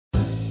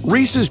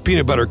Reese's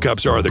Peanut Butter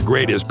Cups are the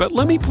greatest, but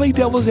let me play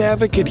devil's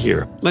advocate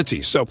here. Let's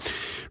see. So,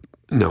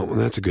 no,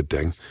 that's a good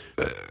thing.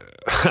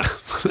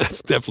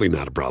 That's definitely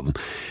not a problem.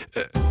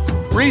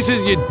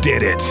 Reese's, you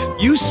did it.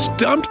 You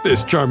stumped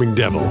this charming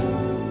devil.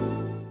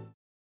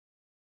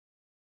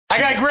 I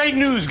got great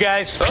news,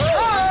 guys.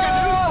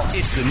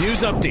 It's the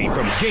news update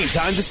from Game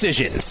Time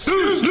Decisions.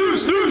 News.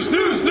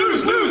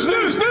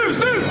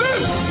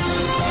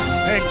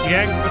 Thanks,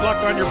 Yang. Good luck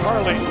on your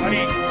parlay, buddy.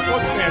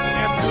 Sports fans,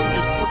 answer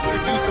your sports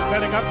news and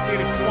betting update.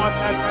 If you want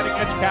that betting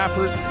edge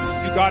cappers,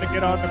 you got to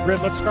get on the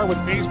grid. Let's start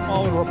with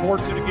baseball and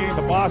reports of the game.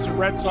 The Boston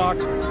Red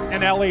Sox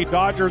and LA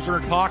Dodgers are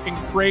talking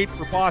trade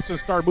for Boston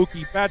star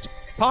Mookie Betts.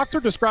 Talks are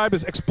described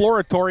as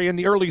exploratory in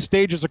the early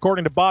stages,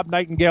 according to Bob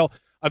Nightingale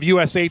of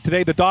USA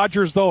Today. The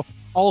Dodgers, though,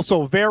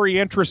 also very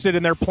interested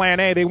in their plan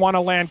A. They want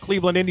to land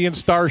Cleveland Indians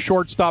star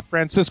shortstop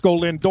Francisco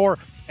Lindor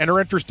and are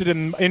interested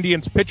in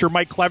Indians pitcher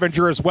Mike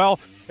Clevenger as well.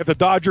 If the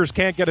Dodgers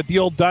can't get a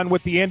deal done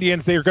with the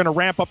Indians, they are going to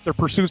ramp up their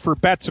pursuits for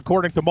Betts,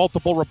 according to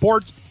multiple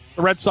reports.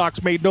 The Red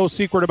Sox made no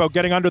secret about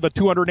getting under the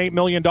 $208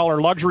 million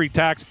luxury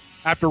tax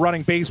after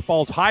running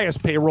baseball's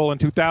highest payroll in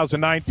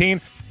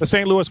 2019. The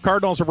St. Louis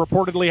Cardinals have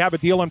reportedly have a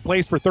deal in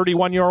place for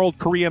 31-year-old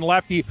Korean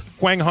lefty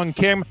Kwang Hung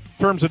Kim.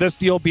 Terms of this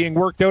deal being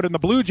worked out, and the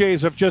Blue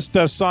Jays have just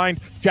signed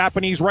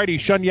Japanese righty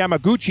Shun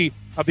Yamaguchi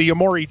of the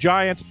Yomiuri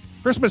Giants.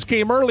 Christmas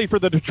came early for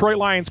the Detroit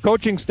Lions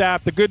coaching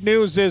staff. The good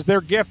news is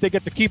their gift. They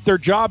get to keep their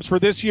jobs for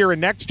this year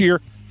and next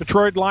year.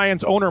 Detroit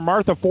Lions owner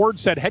Martha Ford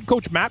said head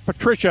coach Matt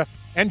Patricia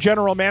and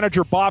general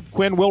manager Bob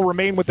Quinn will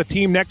remain with the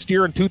team next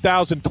year in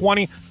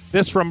 2020.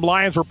 This from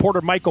Lions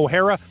reporter Mike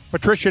O'Hara.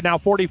 Patricia, now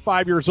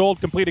 45 years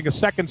old, completing a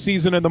second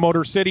season in the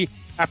Motor City.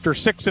 After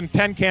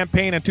 6-10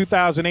 campaign in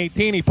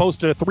 2018, he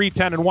posted a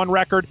 3-10-1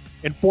 record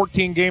in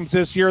 14 games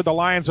this year. The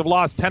Lions have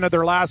lost 10 of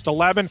their last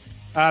 11.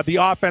 The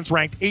offense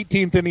ranked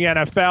 18th in the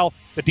NFL.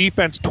 The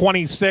defense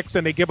 26th,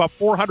 and they give up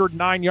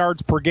 409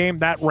 yards per game.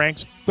 That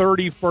ranks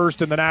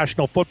 31st in the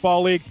National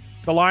Football League.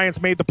 The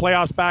Lions made the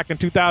playoffs back in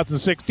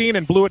 2016,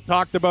 and Blewett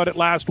talked about it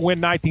last win,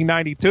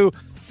 1992.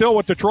 Still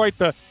with Detroit,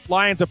 the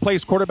Lions have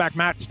placed quarterback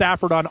Matt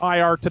Stafford on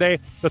IR today.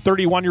 The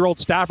 31-year-old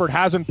Stafford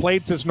hasn't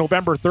played since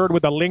November 3rd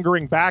with a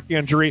lingering back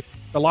injury.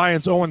 The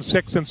Lions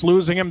 0-6 since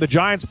losing him. The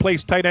Giants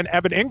placed tight end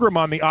Evan Ingram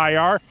on the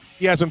IR.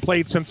 He hasn't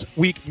played since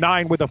week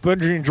 9 with a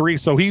foot injury,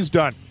 so he's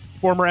done.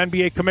 Former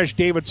NBA commissioner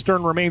David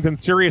Stern remains in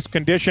serious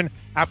condition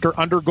after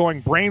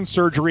undergoing brain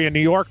surgery in New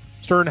York.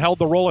 Stern held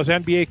the role as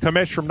NBA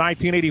commissioner from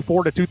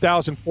 1984 to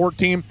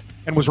 2014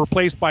 and was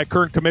replaced by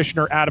current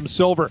commissioner Adam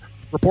Silver.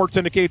 Reports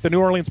indicate the New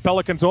Orleans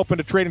Pelicans open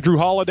to trading Drew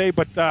Holiday,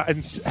 but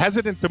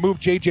hesitant to move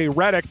J.J.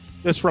 Redick.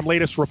 This from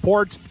latest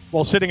reports.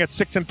 While sitting at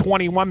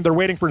 6-21, they're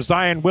waiting for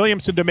Zion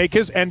Williamson to make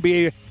his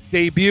NBA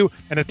debut,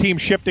 and a team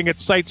shifting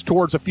its sights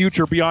towards a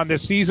future beyond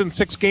this season.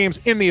 6 games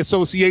in the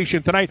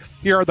association tonight.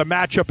 Here are the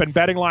matchup and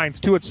betting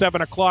lines. 2 at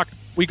 7 o'clock.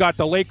 We got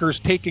the Lakers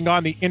taking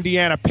on the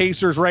Indiana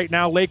Pacers right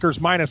now. Lakers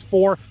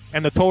 -4,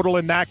 and the total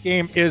in that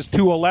game is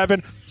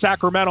 211.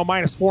 Sacramento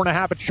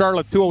 -4.5 at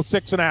Charlotte,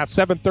 206.5.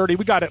 7:30.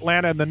 We got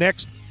Atlanta and the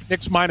Knicks.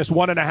 Knicks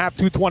 -1.5,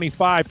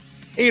 225.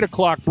 8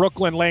 o'clock,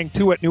 Brooklyn laying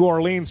 2 at New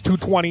Orleans,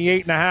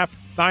 228.5.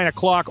 9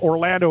 o'clock,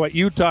 Orlando at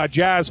Utah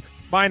Jazz,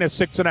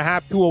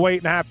 -6.5,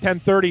 208.5.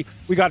 10:30.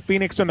 We got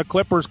Phoenix and the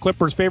Clippers.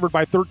 Clippers favored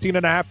by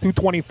 13.5,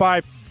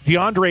 225.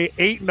 DeAndre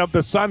Ayton of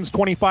the Suns'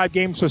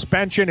 25-game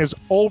suspension is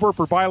over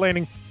for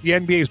violating the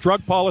NBA's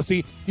drug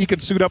policy. He can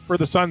suit up for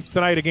the Suns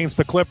tonight against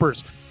the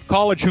Clippers.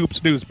 College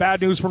hoops news. Bad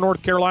news for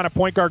North Carolina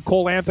point guard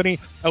Cole Anthony,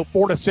 out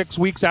 4 to 6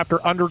 weeks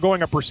after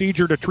undergoing a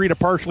procedure to treat a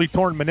partially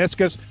torn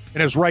meniscus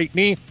in his right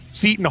knee.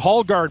 Seton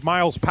Hall guard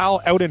Miles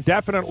Powell out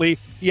indefinitely.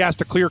 He has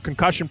to clear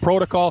concussion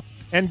protocol.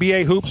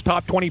 NBA hoops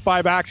top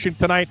 25 action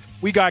tonight.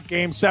 We got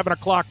game 7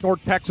 o'clock,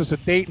 North Texas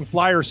at Dayton.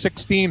 Flyers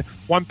 16,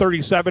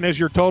 137 is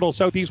your total.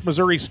 Southeast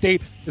Missouri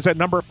State is at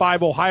number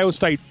 5, Ohio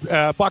State.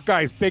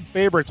 Buckeyes, big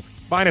favorites,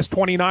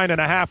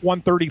 -29.5,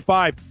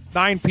 135.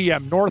 9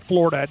 p.m., North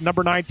Florida at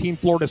number 19,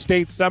 Florida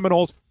State.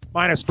 Seminoles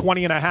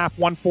 -20.5,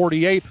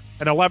 148.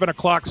 And 11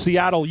 o'clock,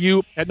 Seattle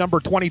U at number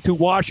 22,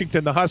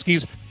 Washington. The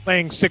Huskies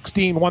playing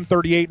 16,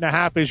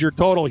 138.5 is your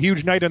total.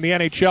 Huge night in the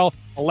NHL.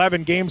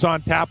 11 games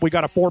on tap. We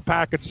got a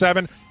 4-pack at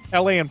 7.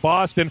 LA and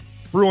Boston.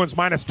 Bruins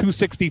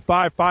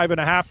 -265,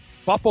 5.5.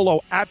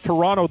 Buffalo at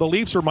Toronto. The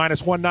Leafs are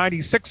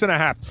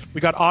 -196.5.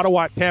 We got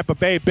Ottawa at Tampa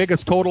Bay.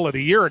 Biggest total of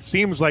the year. It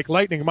seems like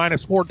Lightning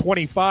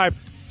 -425.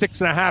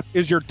 6.5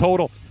 is your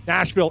total.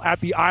 Nashville at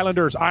the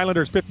Islanders.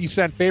 Islanders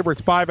 50-cent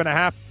favorites,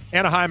 5.5.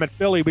 Anaheim at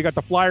Philly. We got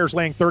the Flyers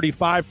laying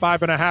 35,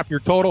 5.5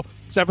 your total.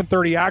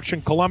 7:30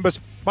 action.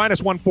 Columbus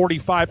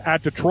 -145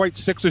 at Detroit.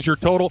 6 is your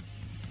total.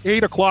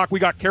 8 o'clock,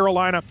 we got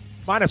Carolina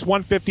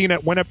 -115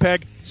 at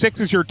Winnipeg. 6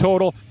 is your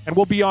total. And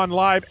we'll be on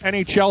live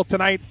NHL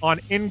tonight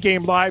on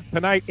In-Game Live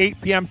tonight, 8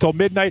 p.m. till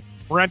midnight.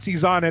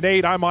 Morency's on at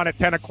 8. I'm on at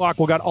 10 o'clock.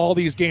 We'll got all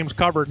these games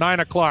covered.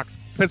 9 o'clock,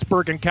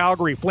 Pittsburgh and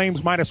Calgary.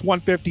 Flames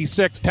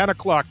 -156. 10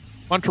 o'clock,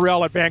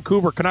 Montreal at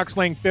Vancouver. Canucks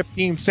laying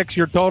 15, 6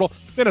 your total.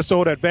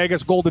 Minnesota at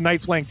Vegas. Golden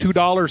Knights laying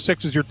 $2,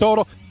 6 is your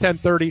total.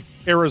 10:30,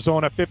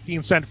 Arizona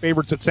 15-cent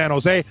favorites at San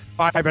Jose,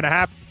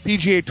 5.5.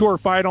 PGA Tour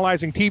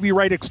finalizing TV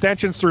right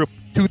extensions through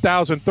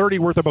 2030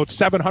 worth about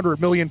 $700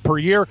 million per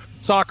year.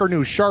 Soccer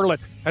News, Charlotte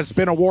has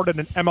been awarded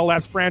an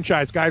MLS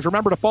franchise. Guys,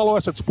 remember to follow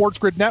us at Sports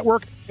Grid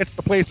Network. It's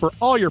the place for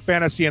all your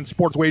fantasy and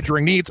sports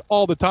wagering needs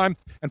all the time.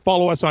 And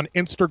follow us on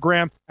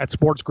Instagram at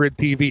Sports Grid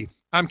TV.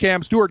 I'm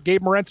Cam Stewart.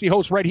 Gabe Morency,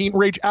 host Red Heat and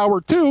Rage Hour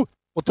 2.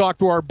 We'll talk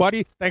to our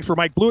buddy. Thanks for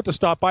Mike Blewett to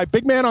stop by.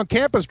 Big Man on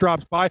Campus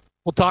drops by.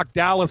 We'll talk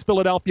Dallas,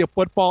 Philadelphia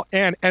football,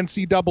 and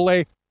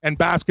NCAA and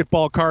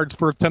basketball cards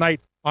for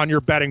tonight on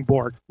your betting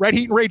board. Red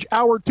Heat and Rage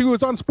Hour 2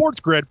 is on Sports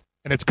Grid,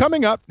 and it's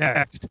coming up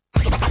next.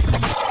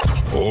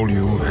 All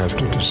you have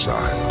to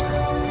decide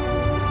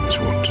is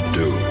what to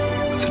do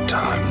with the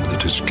time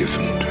that is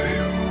given to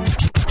you.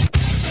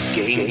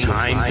 Game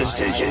time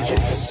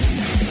decisions.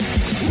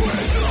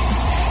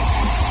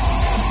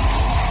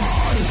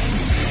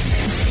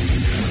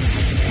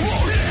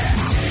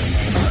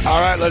 All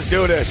right, let's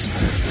do this.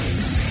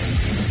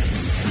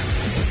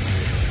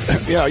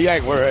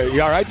 Yang,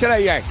 you all right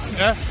today, Yang?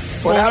 Yeah.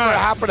 Whatever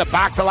happened to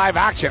back to live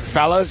action,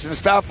 fellas and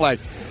stuff? Like,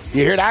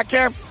 you hear that,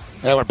 Cam?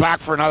 Yeah, we're back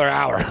for another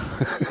hour.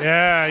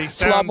 Yeah,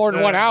 it's a lot more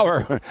than 1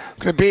 hour. We're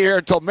gonna be here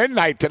until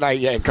midnight tonight,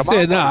 Yang. Come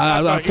on.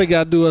 Yeah, I figure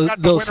I'd do a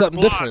little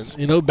something different.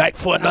 You know, back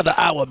for another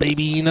hour,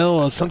 baby. You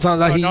know,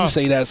 sometimes I hear you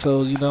say that,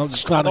 so I'm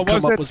just trying to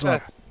come up with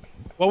something.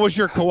 What was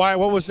your Kawhi?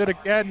 What was it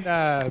again?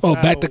 Back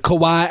to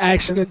Kawhi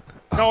action.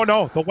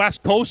 No, the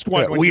West Coast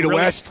one. Yeah, we the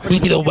West. We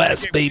the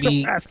West,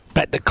 baby.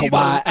 Back to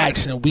Kawhi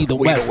action. We the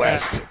West.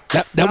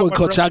 That one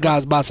caught y'all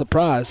guys by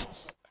surprise.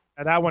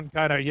 And that one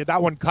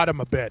that one cut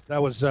him a bit.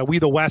 That was We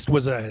the West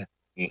was a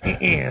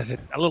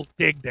little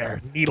dig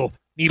there, needle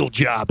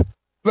job.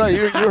 No,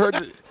 you heard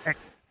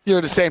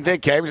the same thing,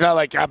 Cam. He's not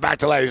like back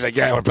to life. He's like,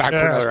 yeah, we're back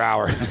for another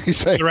hour.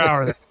 He's like,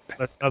 another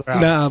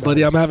hour. Nah,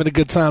 buddy, I'm having a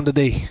good time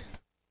today.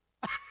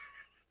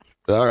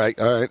 All right,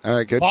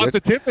 good.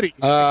 Positivity.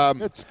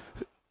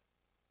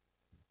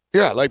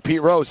 Yeah, like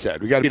Pete Rose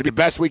said, we got to be the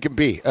best we can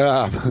be.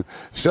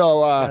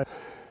 So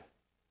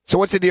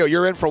what's the deal?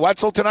 You're in for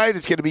Wetzel tonight?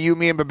 It's going to be you,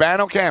 me, and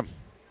Babano, Cam?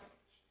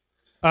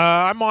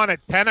 I'm on at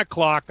 10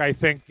 o'clock, I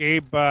think,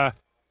 Gabe. I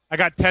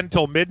got 10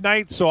 till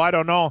midnight, so I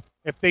don't know.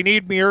 If they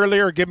need me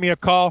earlier, give me a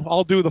call.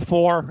 I'll do the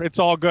 4. It's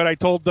all good. I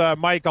told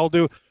Mike I'll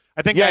do.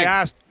 I think I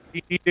asked.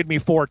 He needed me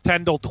for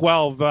 10 till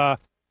 12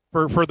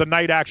 for the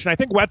night action. I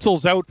think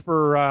Wetzel's out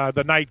for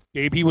the night,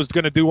 Gabe. He was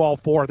going to do all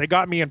 4. They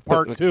got me in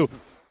part 2.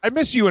 I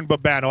miss you and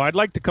Babano. I'd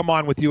like to come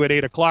on with you at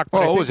 8 o'clock.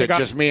 Oh, is it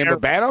just me and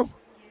Babano?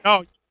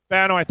 No,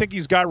 Babano. I think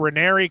he's got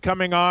Ranieri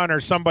coming on or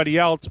somebody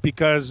else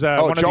because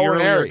one of the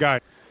earlier guys.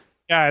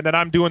 Yeah, and then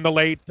I'm doing the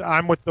late.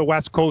 I'm with the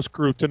West Coast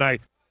crew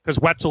tonight because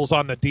Wetzel's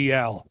on the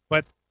DL.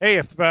 But, hey,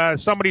 if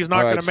somebody's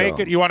not going to make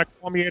it, you want to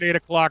call me at 8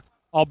 o'clock,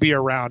 I'll be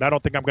around. I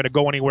don't think I'm going to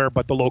go anywhere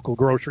but the local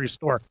grocery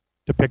store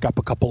to pick up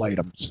a couple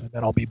items, and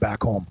then I'll be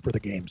back home for the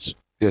games.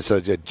 Yeah, so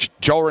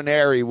Joe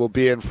Ranieri will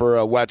be in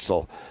for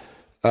Wetzel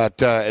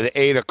at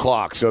 8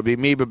 o'clock. So it'll be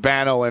me,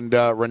 Babano, and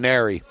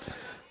Ranieri.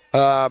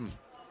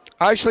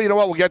 Actually, you know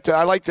what? We'll get to.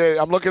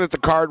 I'm looking at the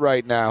card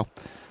right now.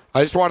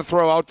 I just want to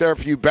throw out there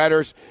for you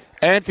bettors.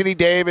 Anthony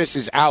Davis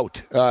is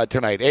out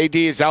tonight. AD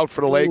is out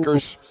for the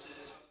Lakers.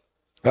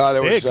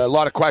 There was a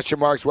lot of question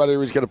marks whether he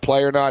was going to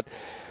play or not.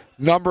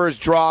 Numbers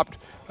dropped.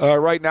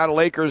 Right now, the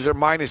Lakers are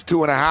minus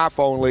 2.5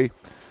 only.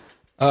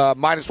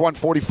 Minus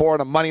 144 on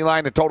the money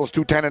line. The total's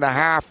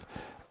 210.5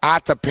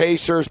 at the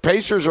Pacers.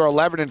 Pacers are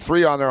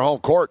 11-3 on their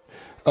home court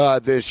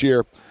this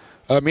year.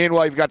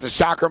 Meanwhile, you've got the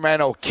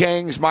Sacramento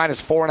Kings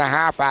minus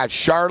 4.5 at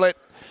Charlotte.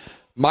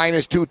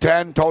 Minus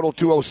 210. Total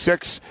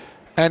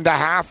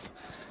 206.5.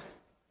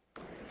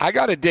 I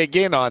got to dig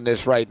in on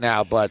this right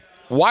now, but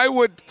why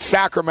would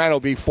Sacramento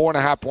be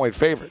 4.5-point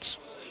favorites?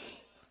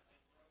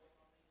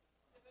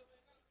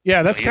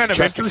 Yeah, that's kind of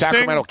interesting. The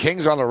Sacramento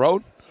Kings on the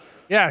road?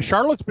 Yeah,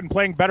 Charlotte's been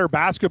playing better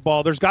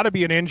basketball. There's got to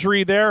be an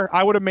injury there.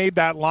 I would have made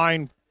that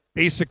line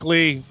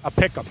basically a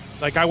pick-em.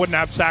 Like, I wouldn't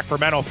have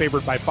Sacramento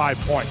favored by 5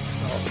 points.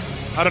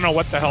 So I don't know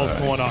what the hell's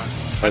going on.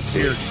 Let's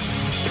see.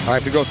 I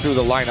have to go through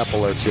the lineup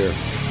alerts here.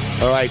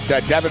 All right,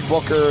 Devin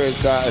Booker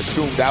is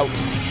assumed out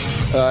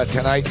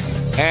tonight.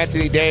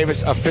 Anthony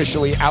Davis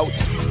officially out.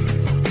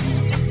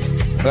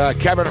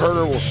 Kevin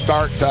Huerter will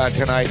start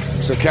tonight.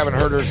 So Kevin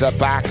Huerter's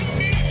back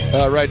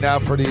right now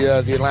for the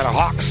Atlanta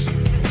Hawks.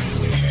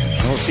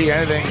 I don't see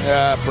anything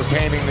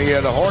pertaining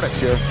to the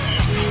Hornets here.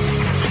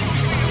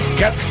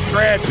 Kevin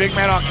Grant, Big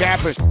Man on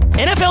Campus.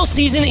 NFL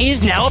season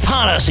is now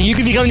upon us, and you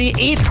can become the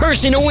 8th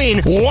person to win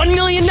 $1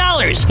 million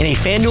in a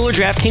FanDuel or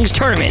DraftKings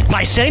tournament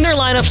by setting their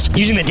lineups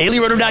using the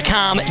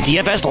DailyRoto.com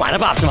DFS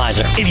lineup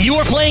optimizer. If you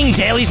are playing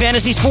daily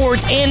fantasy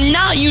sports and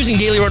not using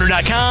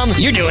DailyRoto.com,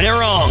 you're doing it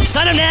wrong.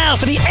 Sign up now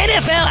for the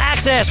NFL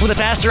access with a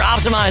faster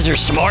optimizer,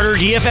 smarter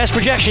DFS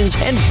projections,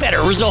 and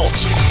better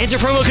results. Enter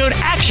promo code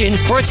ACTION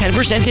for a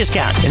 10%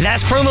 discount.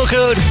 That's promo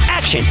code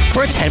ACTION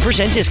for a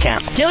 10%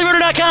 discount.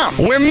 DailyRoto.com,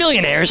 where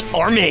millionaires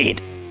are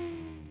made.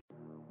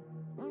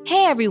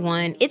 Hey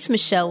everyone, it's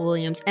Michelle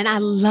Williams, and I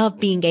love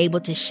being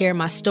able to share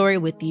my story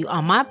with you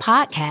on my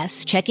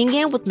podcast, Checking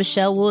In with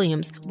Michelle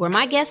Williams, where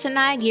my guests and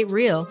I get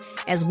real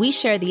as we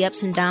share the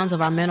ups and downs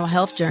of our mental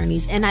health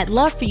journeys, and I'd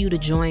love for you to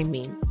join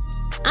me.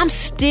 I'm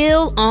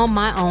still on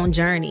my own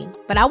journey,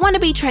 but I want to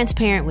be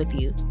transparent with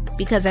you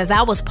because as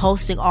I was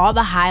posting all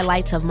the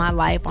highlights of my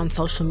life on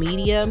social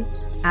media,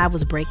 I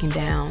was breaking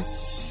down.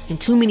 And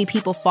too many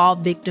people fall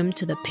victim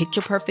to the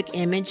picture-perfect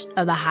image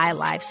of the high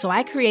life, so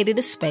I created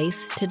a space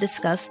to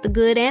discuss the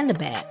good and the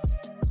bad.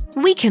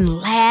 We can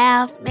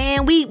laugh,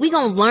 man, we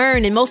gonna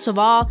learn, and most of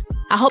all,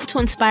 I hope to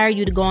inspire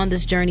you to go on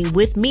this journey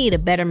with me to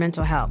better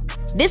mental health.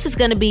 This is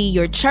gonna be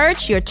your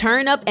church, your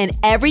turn-up, and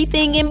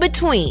everything in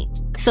between.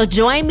 So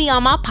join me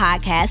on my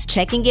podcast,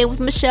 Checking In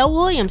with Michelle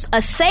Williams,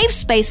 a safe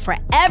space for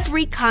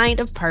every kind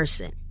of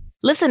person.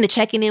 Listen to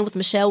Checking In with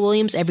Michelle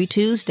Williams every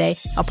Tuesday,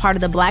 a part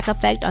of the Black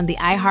Effect on the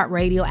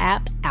iHeartRadio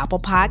app, Apple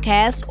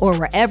Podcasts, or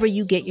wherever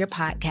you get your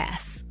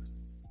podcasts.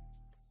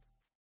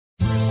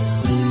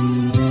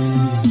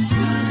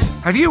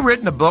 Have you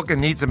written a book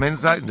and need some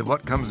insight into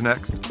what comes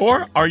next?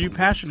 Or are you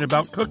passionate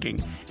about cooking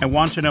and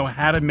want to know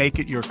how to make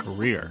it your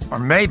career?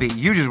 Or maybe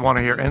you just want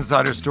to hear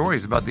insider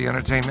stories about the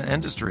entertainment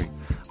industry.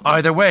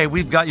 Either way,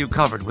 we've got you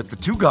covered with the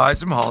Two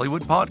Guys from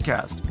Hollywood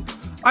podcast.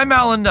 I'm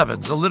Alan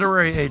Nevins, a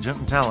literary agent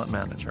and talent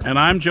manager. And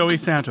I'm Joey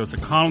Santos, a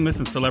columnist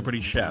and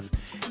celebrity chef.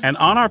 And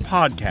on our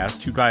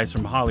podcast, Two Guys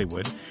from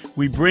Hollywood,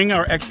 we bring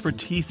our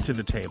expertise to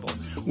the table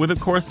with, of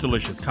course,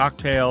 delicious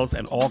cocktails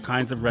and all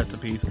kinds of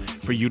recipes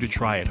for you to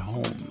try at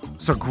home.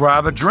 So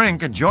grab a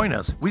drink and join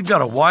us. We've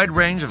got a wide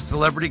range of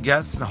celebrity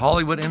guests and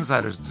Hollywood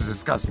insiders to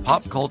discuss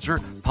pop culture,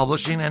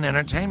 publishing, and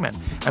entertainment.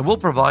 And we'll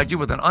provide you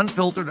with an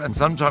unfiltered and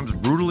sometimes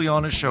brutally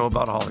honest show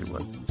about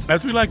Hollywood.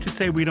 As we like to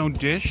say, we don't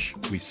dish,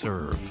 we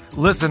serve.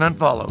 Listen and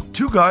follow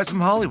Two Guys from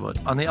Hollywood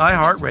on the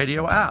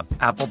iHeartRadio app,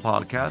 Apple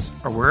Podcasts,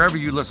 or wherever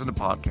you listen to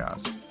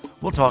podcasts.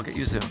 We'll talk at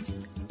you soon.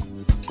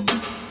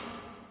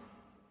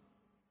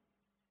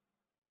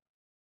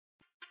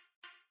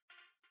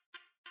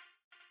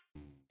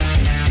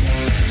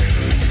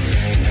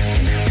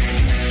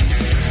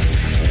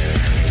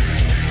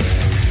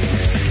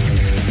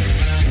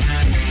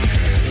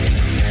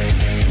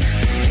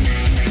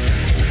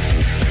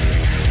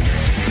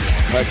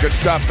 Good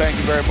stuff. Thank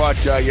you very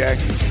much, Yang.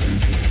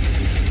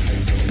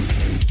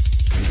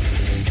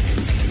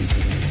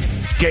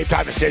 Game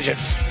time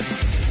decisions.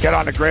 Get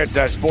on the grid,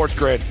 Sports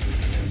Grid.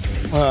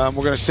 We're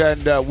going to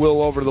send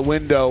Will over to the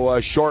window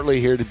shortly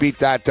here to beat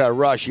that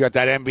rush. You got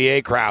that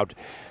NBA crowd,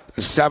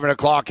 the 7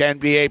 o'clock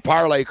NBA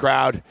parlay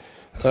crowd.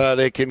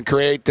 They can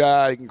create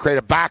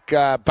a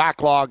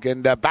backlog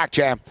and back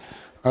jam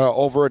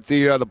over at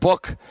the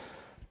book.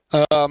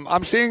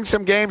 I'm seeing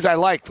some games I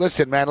like.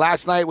 Listen, man,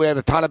 last night we had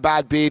a ton of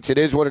bad beats. It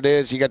is what it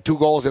is. You got 2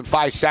 goals in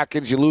 5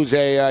 seconds. You lose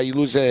a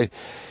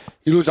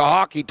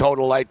hockey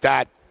total like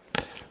that.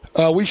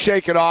 We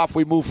shake it off.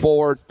 We move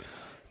forward.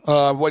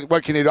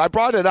 What can you do? I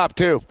brought it up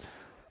too.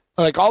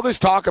 Like all this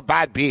talk of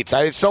bad beats,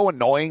 it's so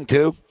annoying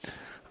too.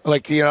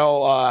 Like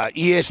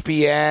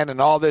ESPN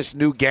and all this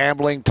new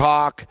gambling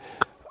talk.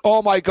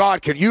 Oh my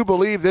God! Can you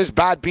believe this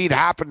bad beat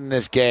happened in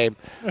this game?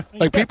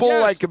 Like people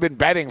have been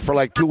betting for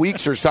like 2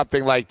 weeks or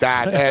something like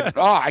that, and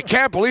I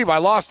can't believe I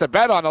lost a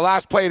bet on the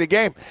last play of the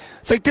game.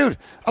 It's like, dude,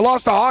 I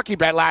lost a hockey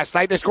bet last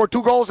night. They scored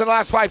 2 goals in the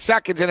last 5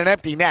 seconds in an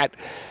empty net.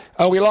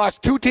 We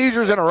lost 2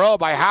 teasers in a row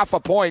by half a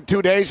point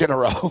 2 days in a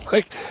row.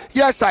 Like,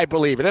 yes, I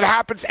believe it. It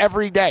happens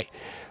every day.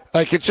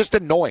 Like it's just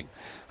annoying.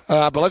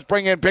 But let's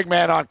bring in Big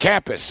Man on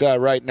campus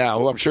right now,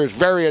 who I'm sure is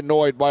very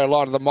annoyed by a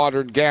lot of the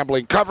modern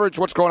gambling coverage.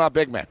 What's going on,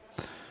 Big Man?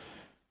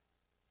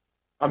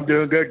 I'm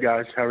doing good,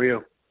 guys. How are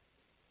you?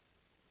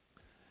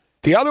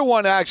 The other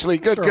one actually,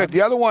 good.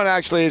 The other one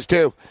actually is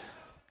too,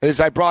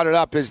 is I brought it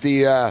up, is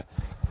the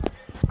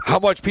how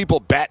much people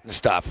bet and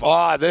stuff.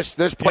 Oh, this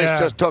place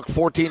just took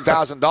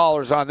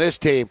 $14,000 on this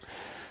team.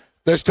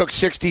 This took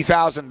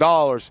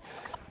 $60,000.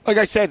 Like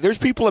I said, there's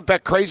people that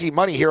bet crazy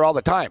money here all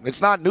the time.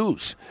 It's not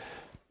news.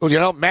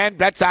 Man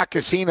bets at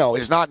casino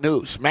is not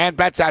news. Man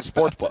bets at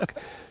sportsbook,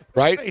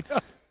 right?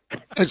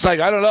 It's like,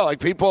 I don't know,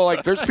 like people,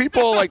 like there's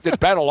people like that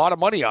bet a lot of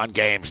money on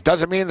games.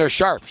 Doesn't mean they're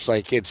sharps.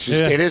 Like it's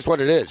just, it is what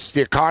it is. It's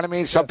the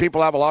economy. Some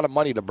people have a lot of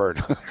money to burn.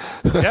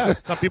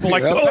 Some people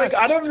like to bet.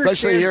 I don't understand,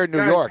 especially here in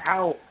New York.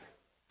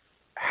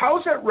 How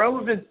is that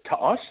relevant to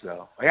us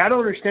though? Like I don't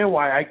understand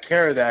why I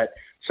care that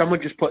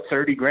someone just put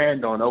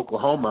 $30,000 on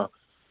Oklahoma.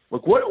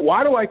 Like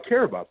why do I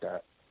care about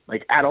that?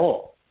 Like at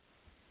all?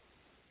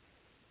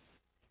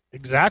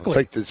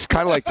 Exactly. It's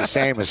kind of like the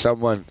same as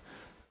someone.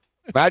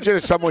 Imagine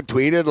if someone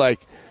tweeted like,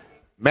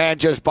 man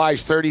just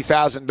buys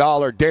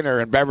 $30,000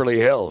 dinner in Beverly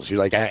Hills. You're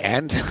like,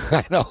 and?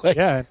 I know. Like,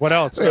 yeah, what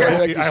else?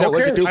 Like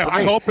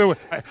I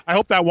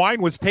hope that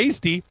wine was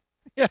tasty.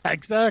 Yeah,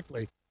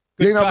 exactly.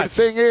 Good but the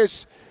thing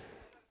is,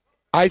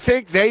 I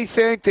think they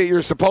think that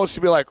you're supposed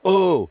to be like,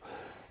 ooh,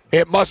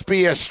 it must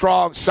be a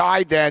strong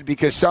side then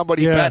because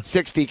somebody bet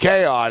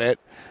 $60K on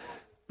it.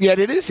 Yet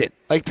it isn't.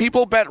 Like,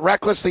 people bet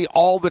recklessly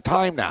all the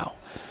time now.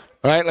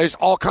 Right? There's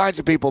all kinds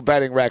of people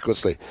betting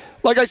recklessly.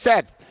 Like I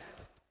said,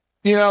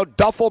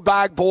 Duffel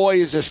Bag Boy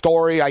is a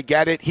story. I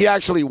get it. He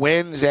actually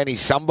wins, and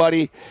he's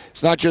somebody.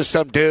 It's not just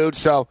some dude.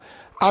 So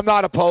I'm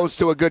not opposed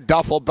to a good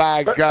Duffel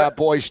Bag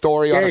Boy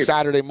story on a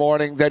Saturday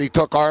morning that he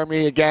took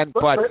Army again.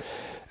 But,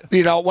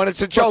 when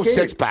it's a Joe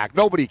Six-Pack,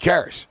 nobody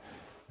cares.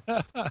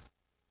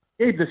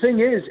 Gabe, the thing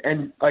is,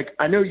 and,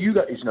 I know you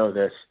guys know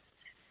this,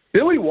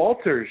 Billy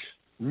Walters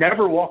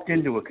never walked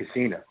into a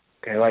casino.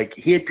 Okay,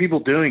 he had people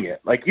doing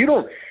it. We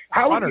don't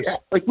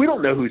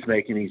know who's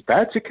making these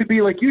bets. It could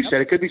be, like you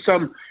said, it could be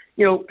some,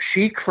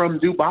 sheik from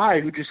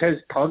Dubai who just has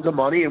tons of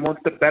money and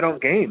wants to bet on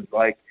games.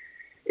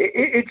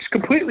 It's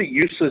completely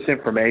useless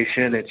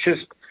information. It's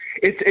just,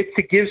 it's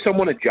to give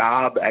someone a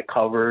job at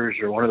Covers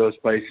or one of those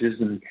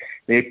places, and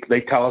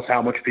they tell us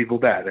how much people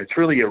bet. It's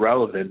really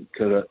irrelevant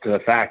to the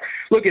fact.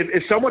 Look,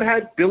 if someone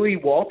had Billy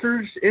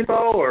Walters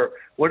info or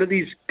one of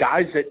these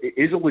guys that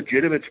is a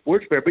legitimate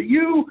sports bear, but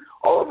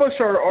all of us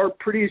are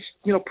pretty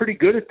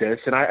good at this,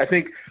 and I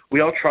think we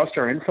all trust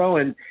our info.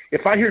 And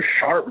if I hear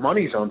sharp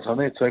monies on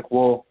something, it's like,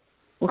 well,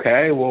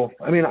 okay, well,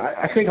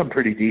 I think I'm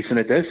pretty decent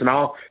at this, and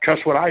I'll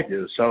trust what I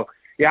do. So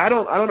yeah, I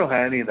don't know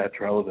how any of that's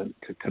relevant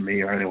to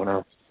me or anyone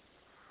else.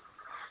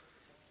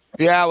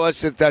 Yeah, well,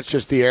 that's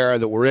just the era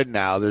that we're in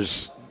now.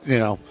 There's,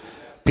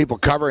 people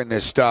covering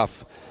this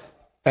stuff,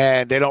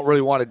 and they don't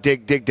really want to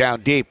dig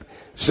down deep.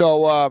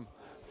 So,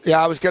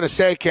 I was going to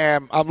say,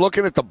 Cam, I'm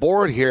looking at the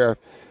board here.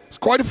 There's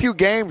quite a few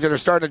games that are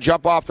starting to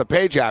jump off the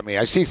page at me.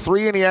 I see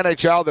 3 in the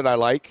NHL that I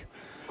like.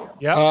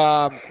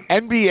 Yeah.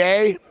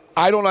 NBA,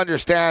 I don't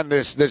understand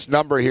this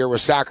number here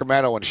with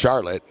Sacramento and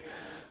Charlotte.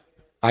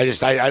 I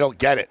don't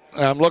get it.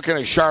 I'm looking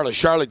at Charlotte.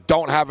 Charlotte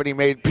don't have any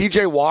made.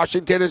 P.J.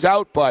 Washington is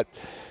out, but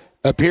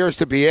appears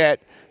to be it.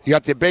 You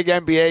got the big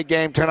NBA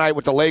game tonight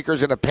with the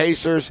Lakers and the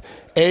Pacers.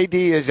 AD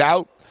is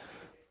out.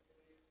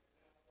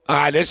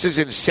 This is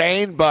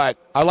insane, but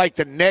I like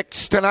the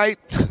Knicks tonight.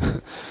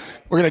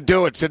 We're going to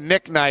do it. It's a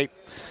Knick night.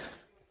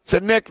 It's a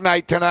Knick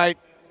night tonight.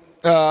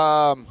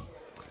 Devin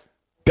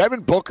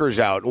Booker's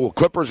out. Ooh,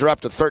 Clippers are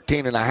up to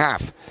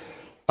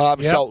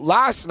 13.5. So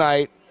last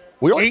night,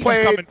 we only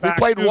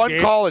played one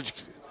college.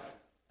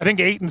 I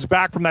think Ayton's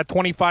back from that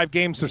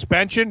 25-game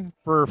suspension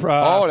for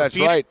that's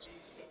Phoenix. Right.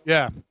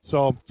 Yeah,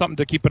 so something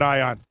to keep an eye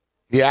on.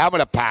 Yeah, I'm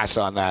going to pass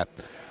on that.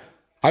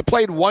 I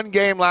played one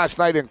game last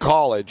night in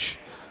college.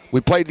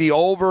 We played the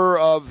over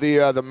of the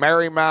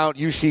Marymount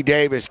UC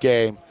Davis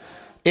game,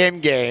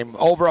 in-game,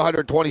 over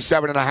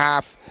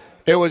 127.5.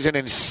 It was an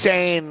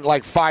insane,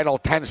 final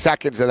 10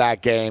 seconds of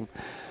that game.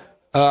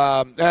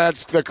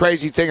 That's the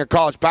crazy thing of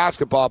college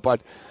basketball.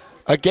 But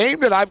a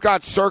game that I've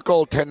got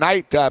circled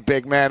tonight,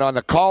 big man, on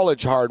the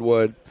college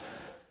hardwood,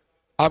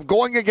 I'm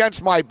going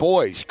against my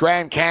boys,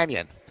 Grand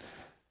Canyon.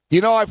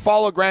 I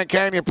follow Grand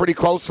Canyon pretty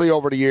closely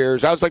over the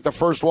years. I was the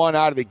first one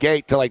out of the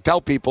gate to tell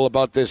people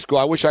about this school.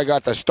 I wish I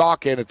got the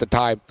stock in at the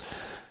time.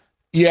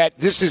 Yet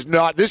this is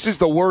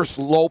the worst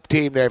Lope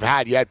team they've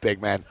had yet,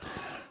 big man.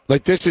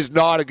 This is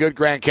not a good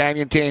Grand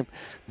Canyon team.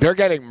 They're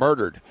getting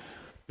murdered.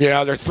 They're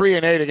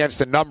 3-8 against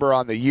the number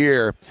on the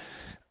year.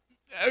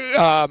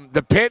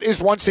 The Pit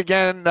is once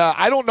again,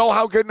 I don't know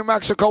how good New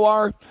Mexico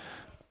are.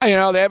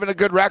 They're having a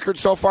good record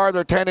so far.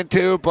 They're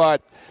 10-2,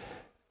 but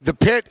the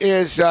Pit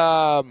is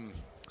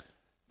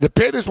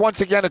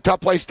once again a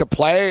tough place to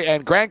play,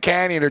 and Grand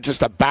Canyon are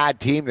just a bad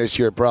team this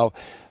year, bro.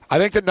 I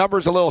think the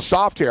number's a little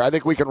soft here. I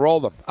think we can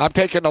roll them. I'm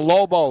taking the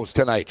Lobos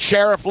tonight.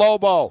 Sheriff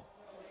Lobo.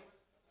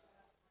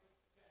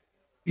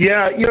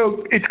 Yeah,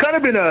 it's kind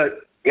of been a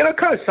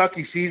kind of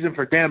sucky season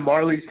for Dan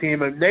Marley's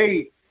team, and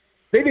they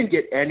didn't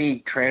get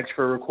any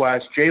transfer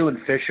requests.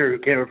 Jalen Fisher, who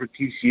came over from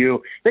TCU,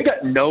 they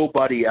got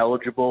nobody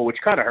eligible, which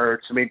kind of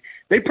hurts.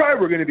 They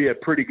probably were going to be a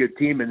pretty good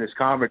team in this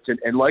conference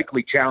and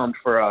likely challenge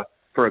for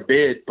a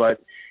bid, but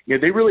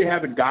they really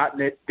haven't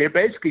gotten it. They're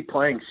basically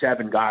playing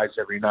 7 guys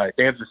every night.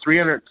 They have the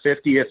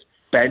 350th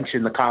bench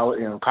in the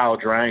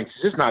college ranks.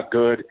 It's just not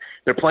good.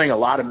 They're playing a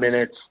lot of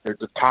minutes. They're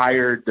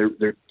tired.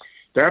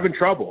 They're having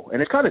trouble,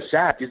 and it's kind of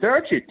sad because they're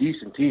actually a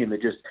decent team. They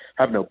just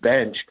have no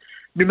bench.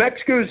 New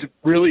Mexico's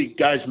really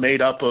guys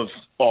made up of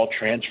all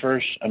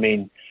transfers.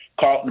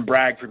 Carlton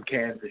Bragg from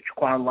Kansas,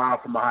 Quan Lau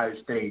from Ohio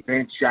State,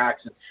 Vance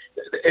Jackson.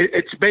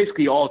 It's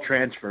basically all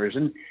transfers,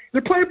 and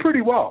they're playing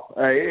pretty well.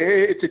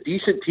 It's a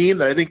decent team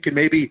that I think can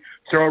maybe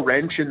throw a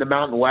wrench in the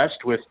Mountain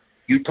West with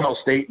Utah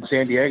State and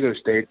San Diego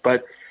State.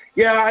 But,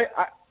 yeah,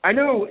 I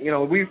know,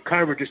 we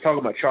kind of were just talking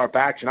about sharp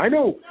action. I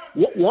know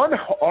one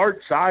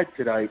hard side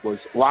tonight was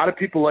a lot of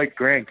people like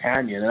Grand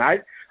Canyon, and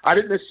I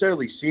didn't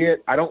necessarily see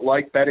it. I don't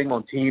like betting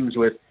on teams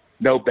with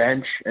no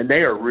bench, and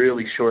they are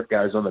really short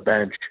guys on the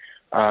bench.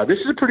 This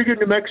is a pretty good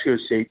New Mexico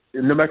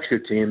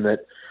team that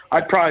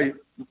I'd probably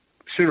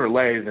sooner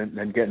lay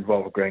than get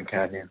involved with Grand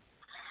Canyon.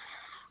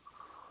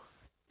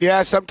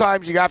 Yeah,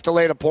 sometimes you have to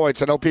lay the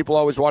points. I know people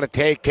always want to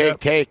take.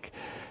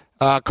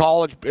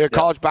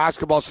 College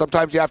basketball,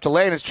 sometimes you have to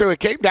lay, and it's true. It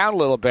came down a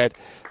little bit.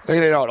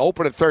 It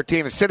opened at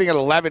 13. It's sitting at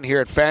 11 here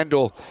at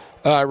FanDuel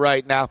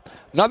right now.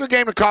 Another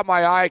game that caught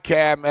my eye,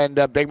 Cam, and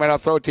Big Man, I'll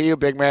throw it to you,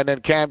 Big Man,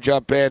 and Cam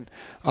jump in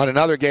on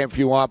another game if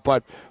you want.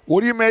 But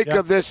what do you make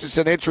of this? It's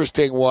an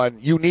interesting one,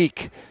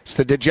 unique. It's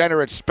the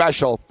Degenerate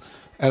Special,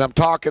 and I'm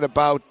talking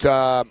about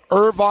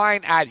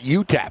Irvine at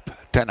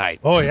UTEP tonight.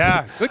 Oh,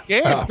 yeah. Good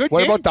game.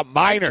 What about the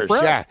Miners?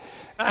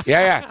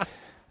 Yeah.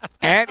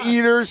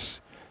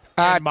 Anteaters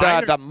at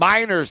the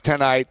Miners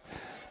tonight.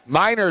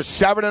 Miners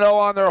 7-0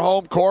 on their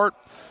home court.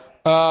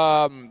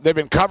 They've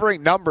been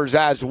covering numbers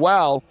as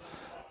well.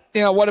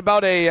 What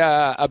about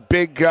a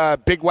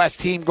Big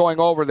West team going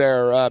over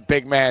there,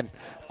 Big Man,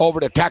 over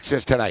to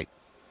Texas tonight?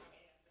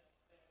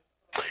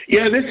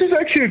 Yeah, this is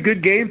actually a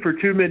good game for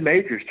two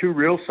mid-majors, two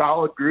real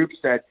solid groups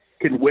that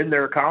can win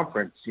their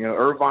conference.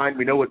 Irvine,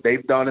 we know what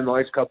they've done in the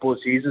last couple of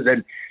seasons,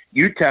 and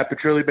UTEP,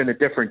 it's really been a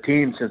different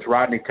team since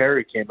Rodney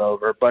Terry came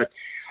over. But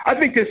I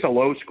think this is a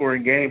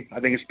low-scoring game. I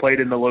think it's played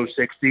in the low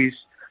 60s.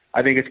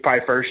 I think it's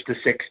probably first to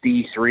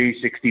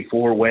 63,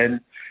 64 win.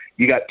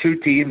 You got two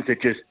teams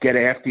that just get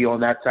after you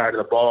on that side of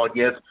the ball, and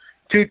you have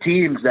two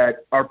teams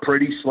that are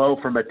pretty slow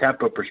from a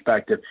tempo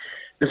perspective.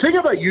 The thing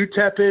about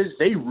UTEP is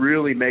they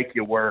really make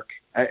you work,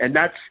 and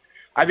that's,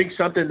 I think,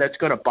 something that's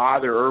going to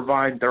bother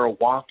Irvine. They're a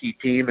wonky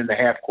team in the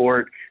half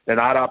court. They're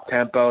not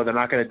up-tempo. They're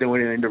not going to do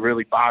anything to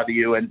really bother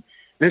you, and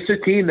this is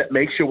a team that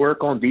makes you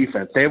work on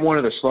defense. They have one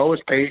of the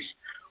slowest pace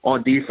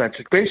on defense,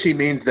 which basically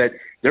means that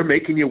they're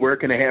making you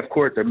work in the half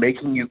court. They're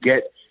making you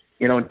get,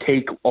 and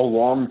take a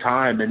long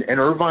time. And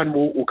Irvine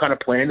will kind of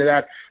play into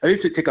that. I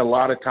think they take a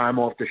lot of time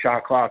off the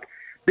shot clock.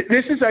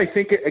 This is, I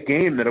think, a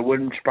game that it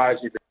wouldn't surprise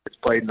me if it's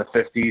played in the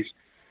 50s.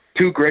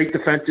 Two great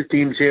defensive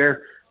teams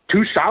here,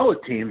 two solid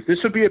teams.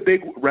 This would be a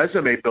big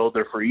resume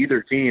builder for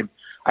either team.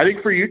 I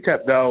think for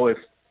UTEP, though,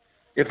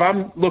 if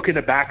I'm looking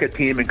to back a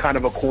team in kind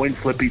of a coin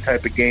flippy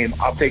type of game,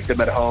 I'll take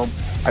them at home.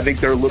 I think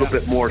they're a little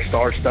bit more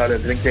star-studded.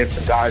 I think they have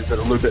some guys that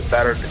are a little bit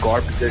better at the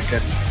guard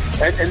position.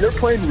 And they're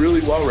playing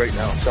really well right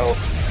now. So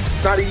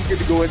it's not easy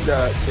to go into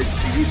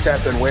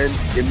UTEP and win.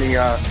 Give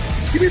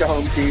me the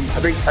home team. I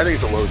think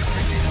it's a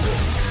low-scoring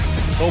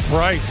game. Low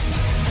price.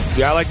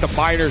 Yeah, I like the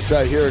Miners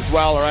here as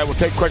well. All right, we'll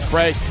take a quick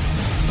break.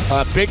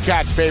 Big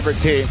Cat's favorite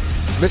team,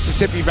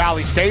 Mississippi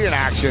Valley State, in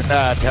action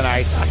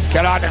tonight.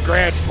 Get on the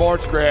Grand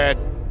Sports Grid.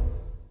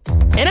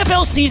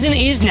 NFL season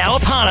is now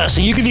upon us,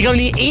 and you can become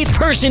the 8th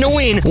person to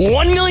win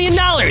 $1 million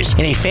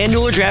in a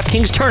FanDuel or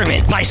DraftKings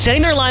tournament by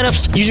setting their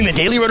lineups using the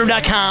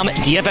DailyRoto.com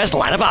DFS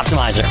lineup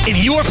optimizer.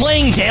 If you are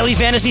playing daily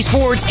fantasy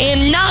sports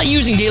and not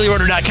using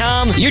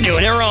DailyRoto.com, you're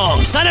doing it wrong.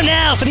 Sign up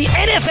now for the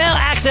NFL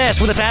access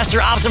with a faster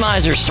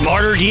optimizer,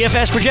 smarter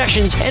DFS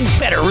projections, and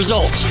better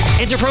results.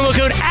 Enter promo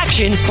code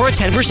ACTION for a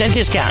 10%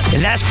 discount.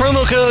 That's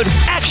promo code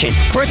ACTION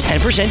for a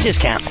 10%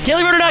 discount.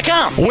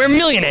 DailyRoto.com, where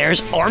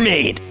millionaires are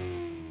made.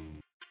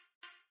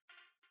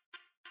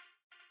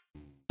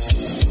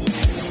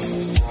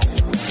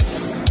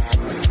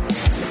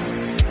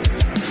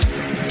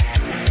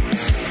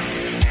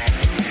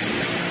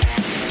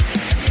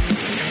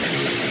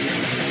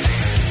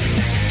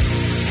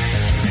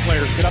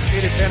 Get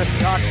updated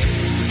fantasy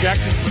hockey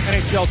projections for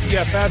NHL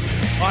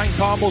DFS, line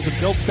combos, and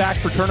build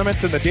stacks for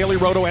tournaments in the Daily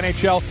Roto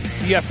NHL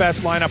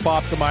DFS lineup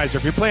optimizer.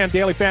 If you're playing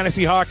daily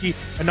fantasy hockey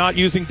and not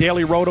using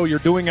Daily Roto, you're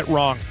doing it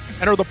wrong.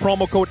 Enter the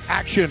promo code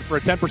ACTION for a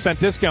 10%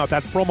 discount.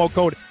 That's promo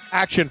code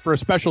ACTION for a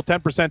special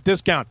 10%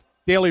 discount.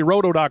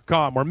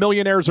 DailyRoto.com, where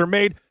millionaires are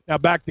made. Now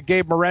back to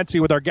Gabe Morency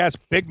with our guest,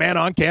 Big Man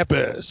on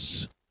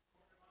Campus.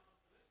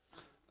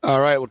 All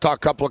right, we'll talk a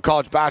couple of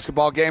college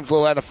basketball games, a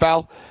little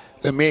NFL.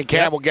 Then me and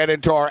Cam will get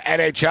into our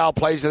NHL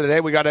plays of the day.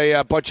 We got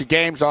a bunch of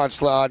games on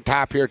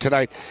tap here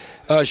tonight.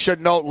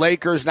 Should note,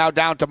 Lakers now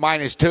down to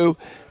 -2.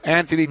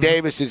 Anthony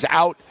Davis is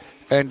out,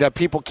 and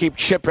people keep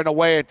chipping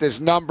away at this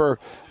number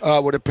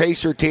with a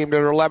Pacer team that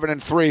are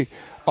 11-3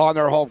 on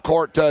their home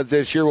court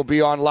this year. Will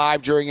be on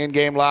live during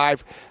in-game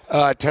live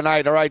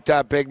tonight. All right,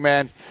 Big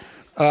Man.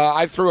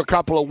 I threw a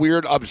couple of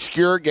weird,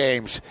 obscure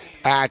games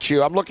at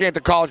you. I'm looking at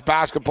the college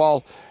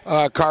basketball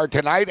card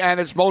tonight,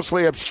 and it's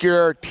mostly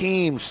obscure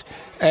teams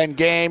and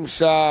games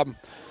that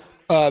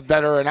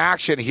are in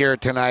action here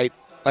tonight.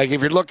 Like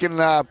if you're looking,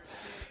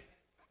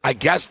 I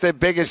guess the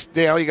biggest,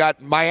 you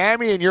got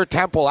Miami and your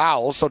Temple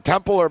Owls. So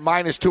Temple are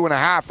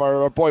 -2.5.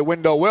 Our boy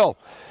Window Will.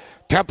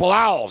 Temple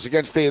Owls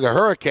against the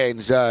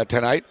Hurricanes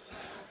tonight.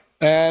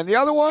 And the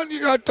other one,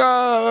 you got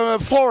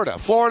Florida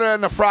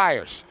and the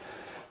Friars.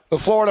 The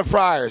Florida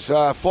Friars,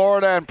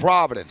 Florida and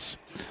Providence.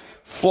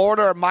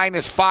 Florida are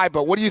 -5,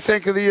 but what do you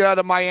think of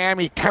the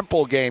Miami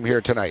Temple game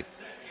here tonight?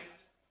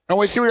 And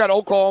we see we got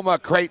Oklahoma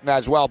Creighton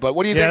as well, but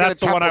what do you think of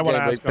the Temple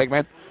game, Big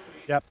Man?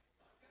 Yep.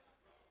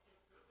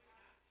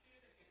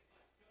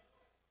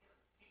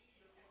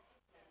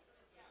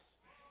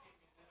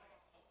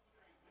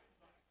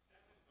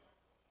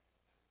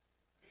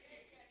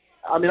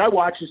 I mean, I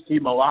watch this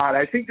team a lot.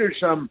 I think there's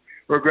some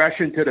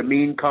regression to the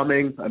mean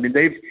coming. I mean,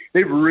 they've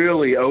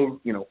really,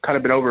 kind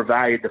of been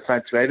overvalued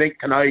defensively. I think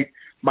tonight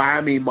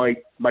Miami might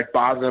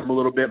bother them a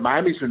little bit.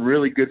 Miami's been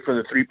really good for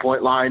the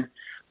 3-point line.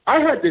 I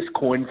had this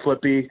coin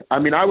flippy. I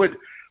mean, I would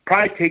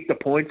probably take the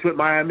points with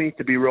Miami,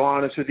 to be real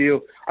honest with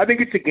you. I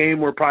think it's a game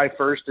where probably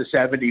 1st to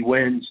 70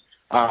 wins.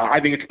 I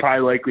think it's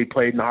probably likely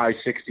played in the high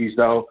 60s,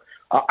 though.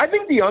 I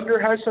think the under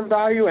has some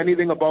value,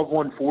 anything above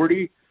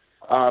 140,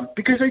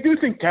 because I do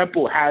think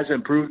Temple has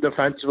improved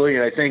defensively,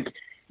 and I think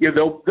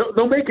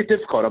they'll make it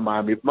difficult on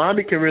Miami. If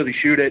Miami can really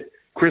shoot it,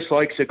 Chris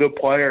Lake's a good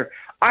player.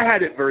 I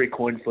had it very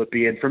coin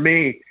flippy, and for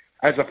me,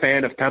 as a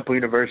fan of Temple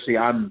University,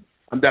 I'm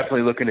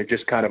definitely looking to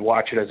just kind of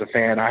watch it as a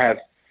fan. I have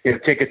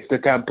tickets to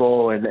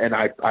Temple, and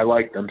I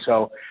like them,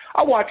 so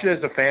I'll watch it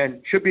as a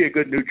fan. Should be a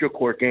good neutral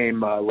court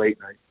game late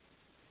night.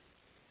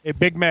 Hey,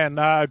 big man,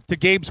 to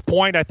Gabe's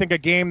point, I think a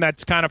game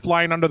that's kind of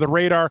flying under the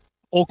radar,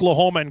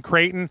 Oklahoma and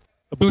Creighton.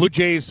 The Blue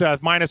Jays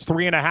minus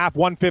 3.5,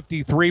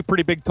 153,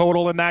 pretty big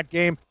total in that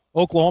game.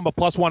 Oklahoma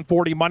plus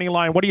 140 money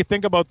line. What do you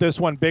think about this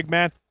one, big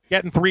man?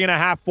 Getting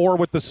 3.5, 4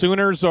 with the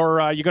Sooners, or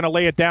are you going to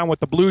lay it down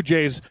with the Blue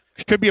Jays?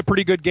 Should be a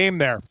pretty good game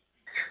there.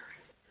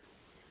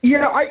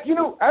 Yeah,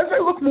 as I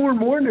look more and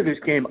more into this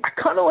game, I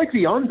kind of like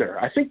the under.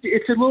 I think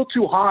it's a little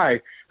too high,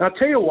 and I'll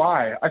tell you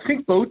why. I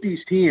think both these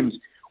teams,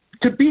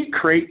 to beat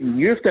Creighton,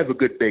 you have to have a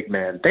good big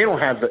man. They don't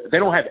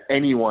have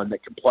anyone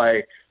that can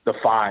play the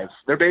 5.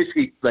 They're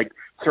basically like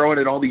throwing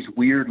in all these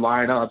weird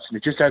lineups, and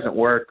it just hasn't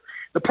worked.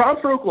 The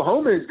problem for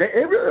Oklahoma is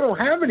they really don't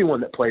have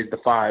anyone that plays the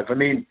 5. I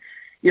mean,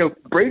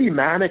 Brady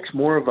Manick's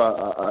more of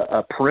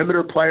a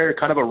perimeter player,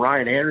 kind of a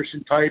Ryan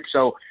Anderson type.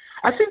 So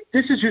I think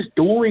this is just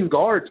dueling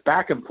guards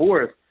back and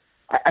forth.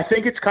 I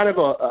think it's kind of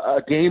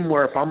a game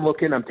where if I'm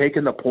looking, I'm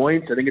taking the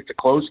points. I think it's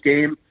a close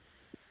game.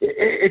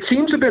 It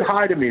seems a bit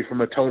high to me from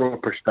a total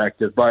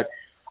perspective, but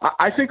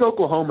I think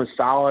Oklahoma's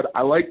solid.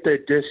 I like the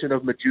addition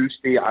of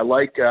Majewski. I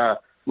like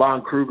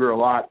Lon Kruger a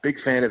lot.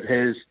 Big fan of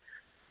his.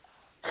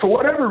 For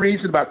whatever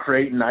reason about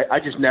Creighton, I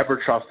just never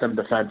trust them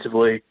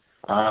defensively.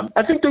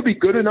 I think they'll be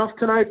good enough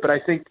tonight, but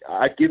I think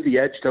I'd give the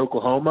edge to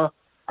Oklahoma.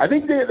 I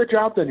think they have the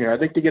job done here. I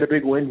think they get a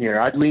big win here.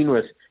 I'd lean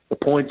with the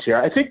points here.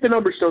 I think the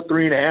number's still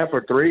 3.5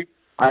 or 3.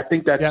 I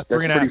think that's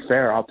pretty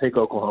fair. I'll take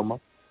Oklahoma.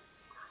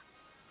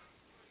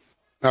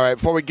 All right,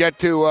 before we get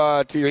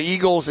to your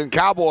Eagles and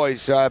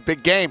Cowboys,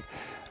 big game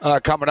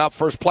coming up.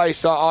 First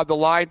place on the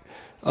line.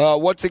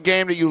 What's a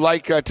game that you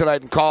like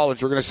tonight in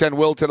college? We're going to send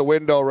Will to the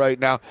window right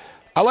now.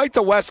 I like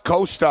the West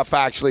Coast stuff,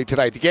 actually,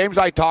 tonight. The games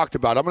I talked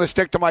about. I'm going to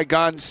stick to my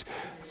guns.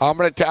 I'm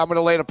going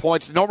to lay the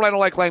points. Normally, I don't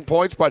like laying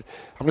points, but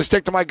I'm going to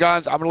stick to my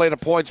guns. I'm going to lay the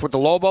points with the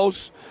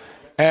Lobos.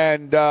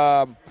 And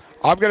I'm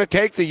going to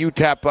take the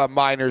UTEP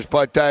Miners.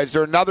 But is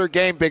there another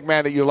game, big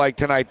man, that you like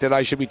tonight that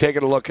I should be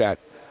taking a look at?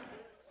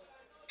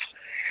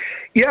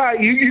 Yeah,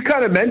 you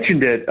kind of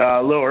mentioned it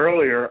a little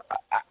earlier.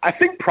 I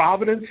think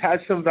Providence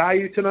has some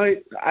value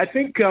tonight. I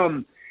think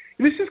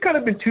this has kind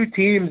of been two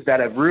teams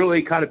that have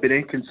really kind of been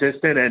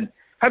inconsistent and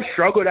have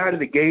struggled out of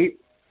the gate.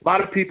 A lot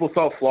of people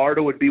thought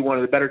Florida would be one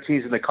of the better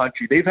teams in the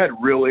country. They've had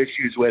real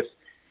issues with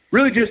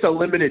really just a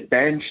limited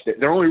bench.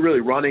 They're only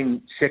really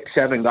running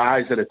 6-7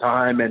 guys at a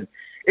time, and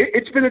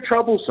it's been a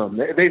troublesome.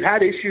 They've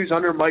had issues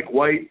under Mike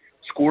White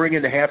scoring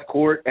in the half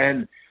court,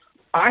 and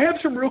I have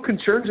some real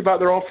concerns about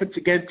their offense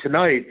again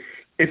tonight.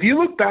 If you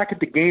look back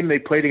at the game they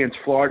played against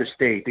Florida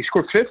State, they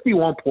scored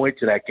 51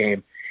 points in that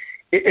game.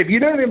 If you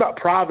know anything about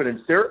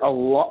Providence, they're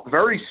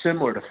very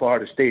similar to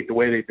Florida State, the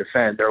way they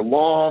defend. They're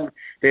long.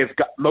 They've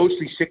got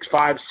mostly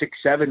 6'5",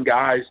 6'7"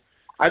 guys.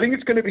 I think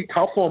it's going to be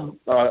tough on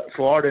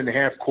Florida in the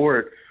half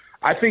court.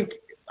 I think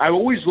I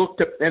always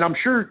looked at, and I'm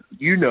sure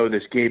you know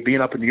this, Gabe,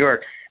 being up in New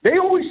York, they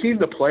always seem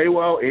to play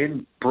well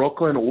in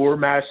Brooklyn or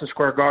Madison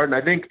Square Garden.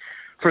 I think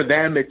for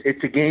them,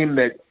 it's a game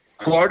that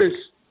Florida's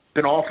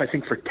been off, I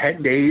think, for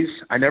 10 days.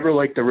 I never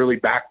like to really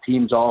back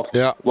teams off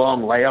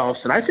long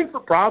layoffs. And I think for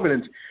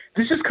Providence,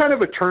 this is kind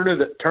of a turn of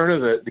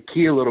the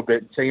key a little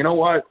bit and say, you know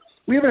what,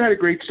 we haven't had a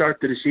great start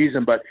to the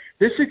season, but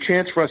this is a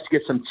chance for us to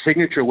get some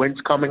signature wins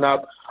coming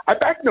up. I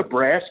backed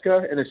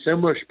Nebraska in a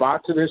similar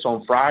spot to this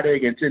on Friday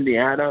against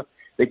Indiana.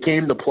 They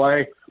came to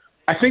play.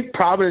 I think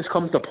Providence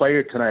comes to play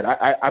here tonight.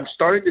 I'm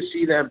starting to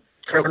see them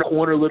turn the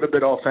corner a little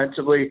bit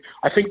offensively.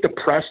 I think the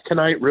press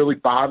tonight really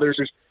bothers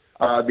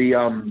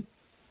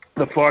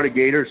the Florida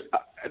Gators.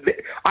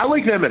 I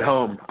like them at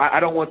home. I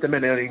don't want them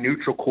in any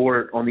neutral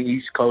court on the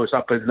East Coast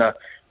up in the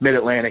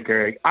Mid-Atlantic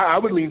area. I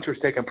would lean towards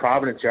taking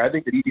Providence here. I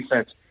think the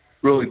defense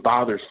really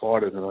bothers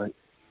Florida tonight.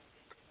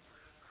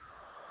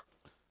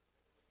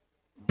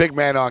 Big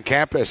man on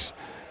campus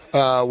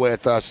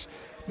with us.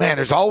 Man,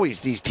 there's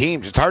always these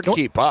teams. It's hard to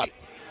keep up. You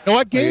know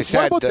what, Gabe?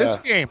 What about this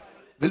game?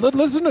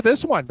 Listen to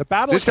this one. The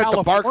Battle of California. This at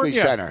the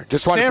Barclays Center.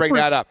 Just want to bring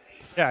that up.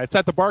 Yeah, it's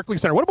at the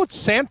Barclays Center. What about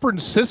San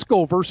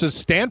Francisco versus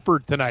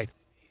Stanford tonight?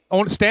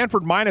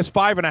 Stanford minus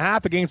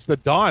 5.5 against the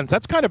Dons.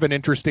 That's kind of an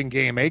interesting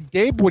game, eh?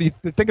 Gabe, what do you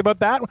think about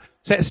that?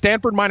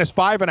 Stanford minus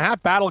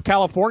 5.5, Battle of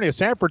California,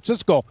 San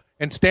Francisco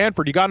and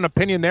Stanford. You got an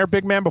opinion there,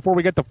 big man, before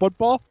we get to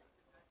football?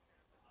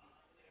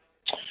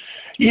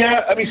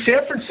 Yeah, I mean,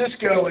 San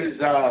Francisco is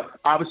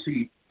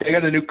obviously they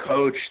got a new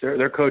coach.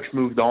 Their coach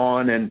moved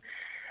on, and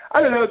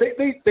I don't know.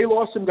 They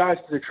lost some guys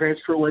to the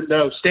transfer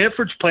window.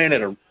 Stanford's playing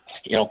at a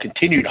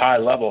continued high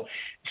level.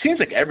 It seems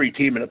like every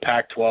team in the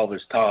Pac-12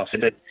 is tough,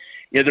 and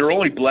their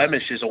only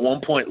blemish is a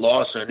 1-point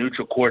loss in a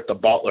neutral court to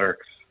Butler.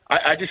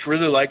 I just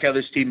really like how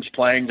this team's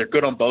playing. They're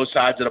good on both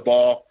sides of the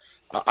ball.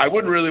 I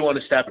wouldn't really want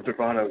to step in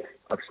front of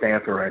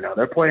Stanford right now.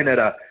 They're playing at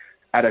a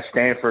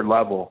Stanford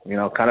level,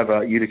 kind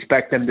of you'd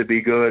expect them to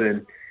be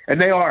good,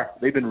 and they are.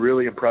 They've been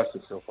really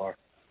impressive so far.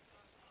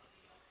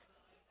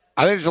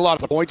 I think there's a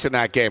lot of points in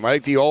that game. I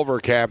think the over,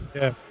 Cam.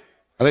 Yeah.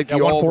 I think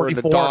the over in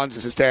the Dons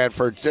is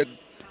Stanford.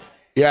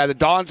 Yeah, the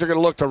Dons are going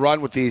to look to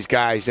run with these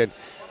guys, and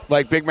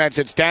like Big Man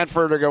said,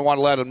 Stanford are going to want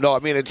to let them know. I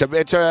mean, it's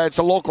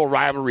a local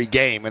rivalry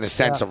game in a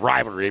sense of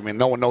rivalry. I mean,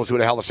 no one knows who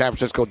the hell the San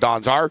Francisco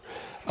Dons are,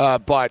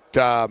 but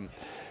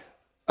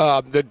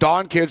the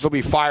Don kids will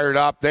be fired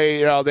up.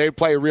 They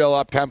play real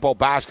up-tempo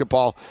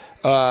basketball.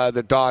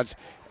 The Dons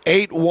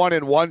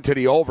 8-1-1 to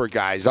the over,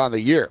 guys, on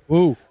the year.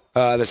 Ooh.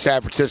 The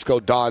San Francisco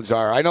Dons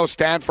are. I know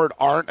Stanford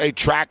aren't a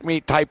track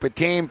meet type of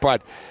team,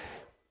 but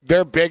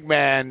they're big,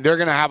 man. They're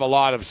going to have a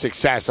lot of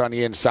success on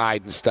the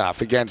inside and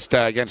stuff against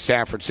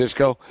San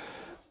Francisco.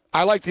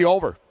 I like the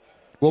over.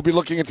 We'll be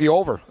looking at the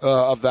over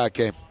of that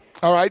game.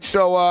 All right,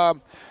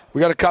 so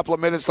we got a couple of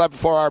minutes left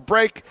before our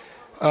break.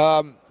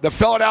 The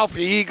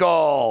Philadelphia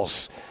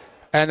Eagles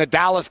and the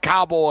Dallas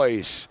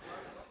Cowboys.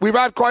 We've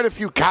had quite a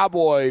few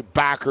Cowboy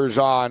backers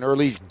on, or at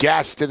least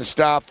guests and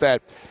stuff,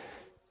 that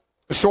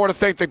sort of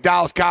think the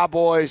Dallas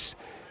Cowboys,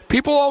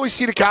 people always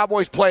see the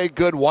Cowboys play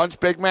good once,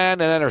 big man,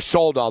 and then are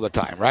sold all the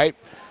time, right?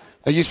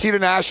 And you see the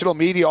national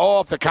media,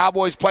 if the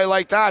Cowboys play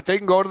like that, they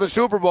can go to the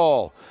Super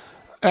Bowl.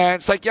 And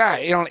it's like,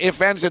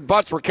 if ends and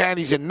buts were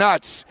candies and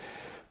nuts.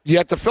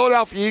 Yet the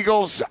Philadelphia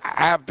Eagles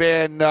have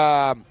been,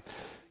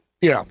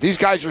 these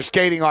guys are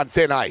skating on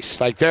thin ice.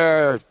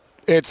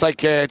 It's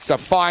a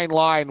fine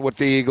line with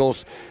the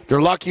Eagles.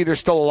 They're lucky they're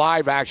still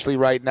alive, actually,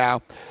 right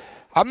now.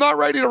 I'm not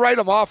ready to write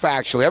them off,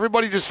 actually.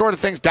 Everybody just sort of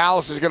thinks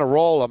Dallas is going to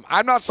roll them.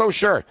 I'm not so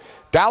sure.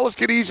 Dallas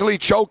could easily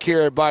choke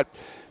here, but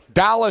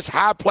Dallas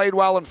have played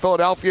well in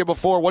Philadelphia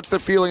before. What's the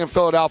feeling in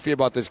Philadelphia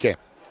about this game?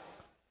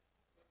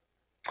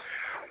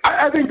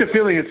 I think the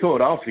feeling in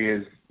Philadelphia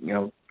is,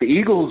 the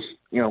Eagles,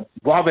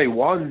 while they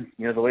won,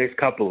 the last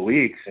couple of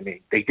weeks, I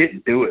mean, they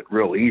didn't do it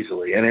real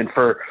easily. And then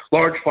for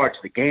large parts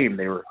of the game,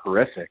 they were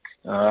horrific.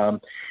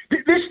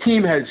 This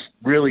team has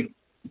really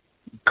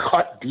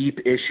cut deep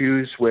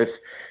issues with,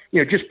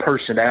 just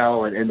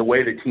personnel and the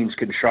way the team's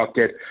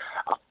constructed.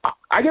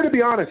 I got to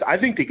be honest, I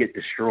think they get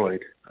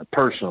destroyed,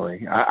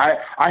 personally.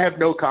 I have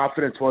no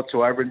confidence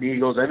whatsoever in the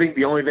Eagles. I think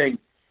the only thing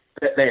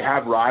that they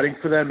have riding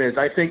for them is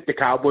I think the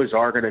Cowboys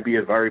are going to be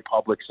a very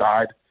public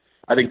side.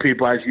 I think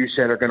people, as you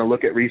said, are going to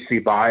look at recency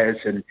bias.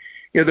 And,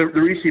 the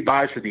recency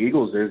bias for the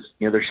Eagles is,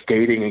 they're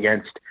skating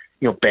against,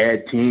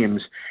 bad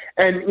teams.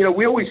 And,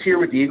 we always hear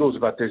with the Eagles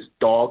about this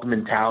dog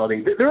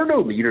mentality. There are no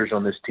leaders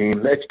on this team.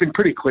 It's been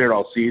pretty clear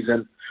all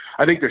season.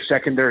 I think their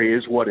secondary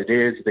is what it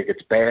is. I think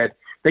it's bad.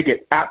 They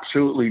get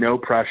absolutely no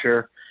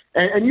pressure.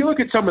 And you look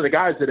at some of the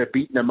guys that have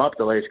beaten them up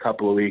the last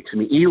couple of weeks. I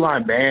mean, Eli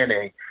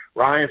Manning,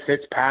 Ryan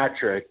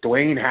Fitzpatrick,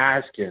 Dwayne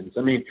Haskins.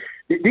 I mean,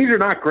 these are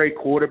not great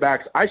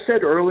quarterbacks. I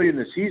said early in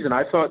the season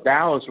I thought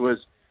Dallas was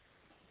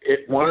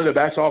one of the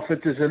best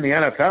offenses in the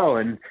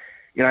NFL. And,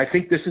 I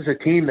think this is a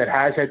team that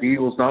has had the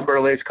Eagles' number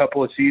the last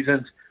couple of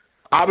seasons.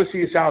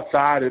 Obviously, it's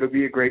outside. It'll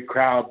be a great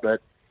crowd,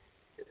 but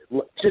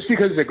just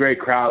because it's a great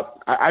crowd,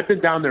 I've been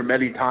down there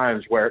many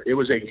times where it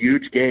was a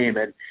huge game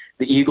and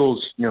the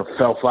Eagles,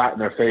 fell flat in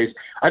their face.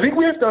 I think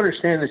we have to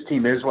understand this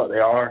team is what they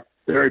are.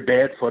 They're a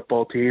bad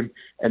football team,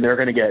 and they're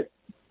going to get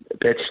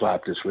bitch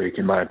slapped this week,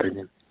 in my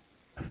opinion.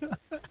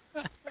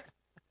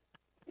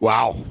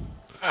 Wow.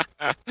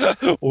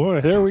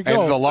 Well, here we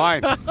go. End the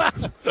line.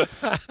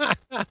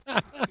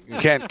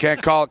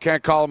 Can't call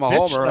him a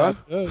homer, huh?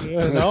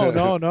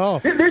 No.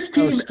 This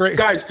team,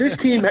 guys, this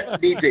team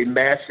needs a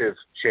massive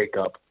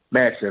shakeup.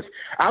 Massive.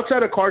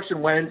 Outside of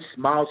Carson Wentz,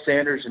 Miles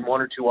Sanders, and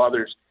one or two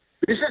others,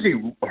 this is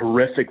a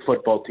horrific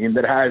football team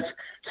that has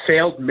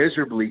failed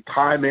miserably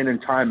time in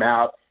and time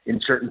out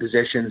in certain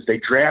positions. They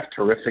draft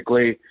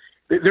terrifically.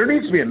 There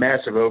needs to be a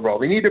massive overhaul.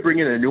 They need to bring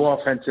in a new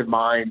offensive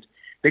mind.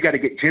 They got to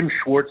get Jim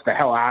Schwartz the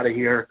hell out of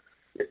here.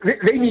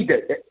 They need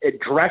to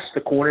address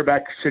the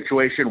cornerback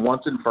situation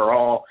once and for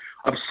all.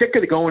 I'm sick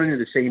of going into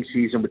the same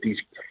season with these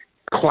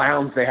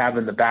clowns they have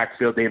in the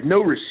backfield. They have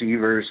no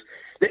receivers.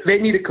 They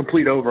need a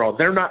complete overhaul.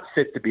 They're not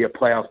fit to be a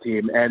playoff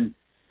team, and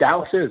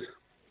Dallas is.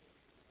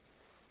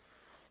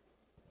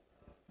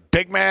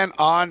 Big Man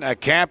on a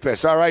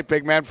campus. All right,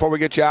 Big Man, before we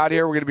get you out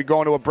here, we're going to be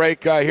going to a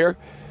break here.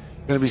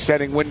 Going to be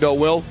sending Window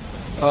Will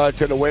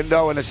to the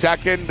window in a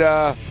second.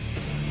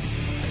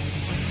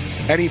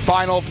 Any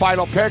final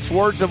picks,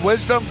 words of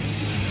wisdom,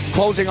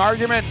 closing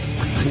argument?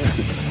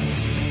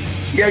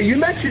 Yeah, you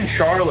mentioned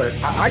Charlotte.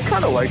 I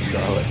kind of like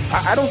Charlotte.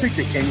 I don't think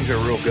the Kings are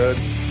real good.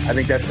 I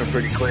think that's been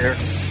pretty clear.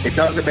 It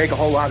doesn't make a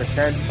whole lot of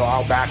sense, so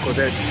I'll back with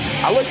it.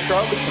 I like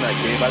Charlotte in that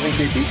game. I think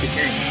they beat the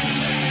Kings.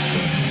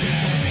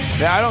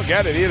 Yeah, I don't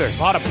get it either.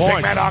 A lot of points.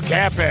 Big Man on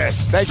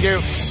campus. Thank you.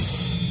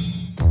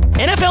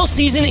 NFL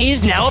season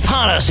is now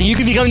upon us, and you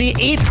can become the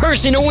 8th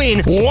person to win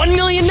 $1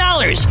 million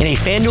in a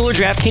FanDuel or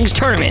DraftKings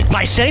tournament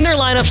by setting their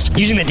lineups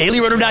using the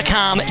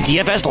DailyRoto.com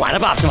DFS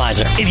lineup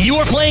optimizer. If you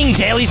are playing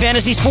daily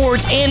fantasy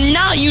sports and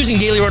not using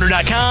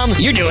DailyRoto.com,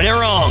 you're doing it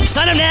wrong.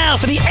 Sign up now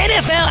for the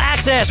NFL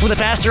access with a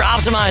faster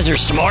optimizer,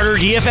 smarter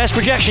DFS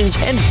projections,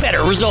 and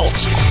better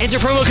results. Enter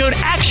promo code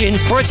ACTION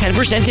for a 10%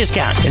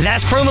 discount.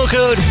 That's promo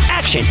code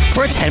ACTION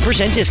for a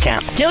 10%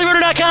 discount.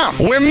 DailyRoto.com,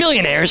 where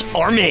millionaires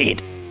are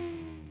made.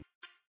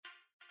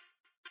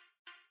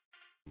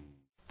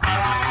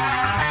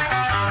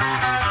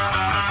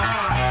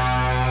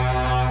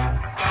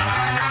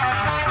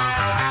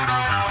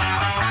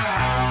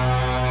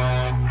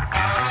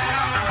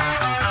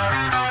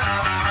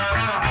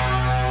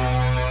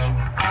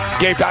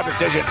 Game time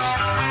decisions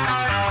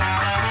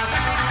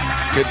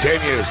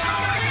continues.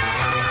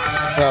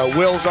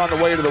 Will's on the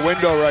way to the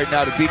window right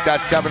now to beat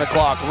that 7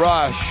 o'clock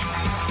rush.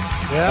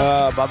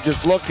 Yeah. I'm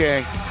just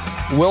looking.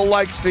 Will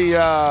likes the,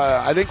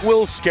 I think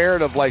Will's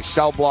scared of like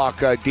cell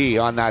block D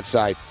on that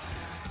side.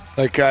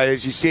 Like,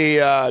 as you see,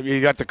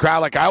 you got the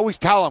crowd. Like, I always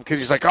tell him, because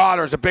he's like, oh,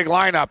 there's a big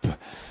lineup.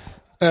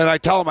 And I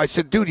tell him, I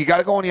said, dude, you got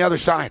to go on the other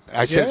side.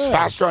 I said, it's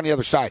faster on the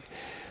other side.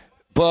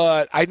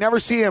 But I never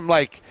see him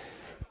like,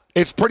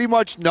 it's pretty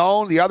much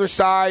known. The other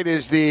side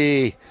is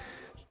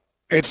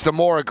it's the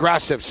more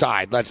aggressive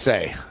side, let's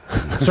say.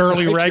 It's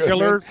early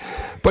regulars.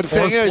 But the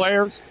thing is,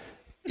 players.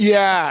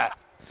 Yeah.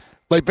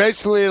 Like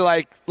basically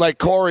like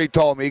Corey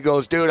told me, he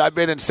goes, dude, I've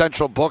been in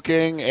central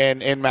booking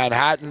and in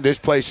Manhattan. This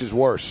place is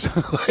worse.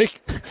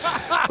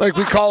 like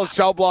we call it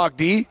cell block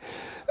D,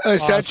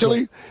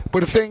 essentially. Awesome.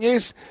 But the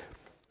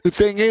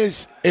thing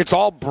is, it's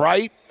all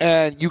bright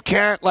and you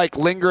can't like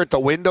linger at the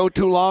window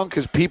too long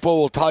because people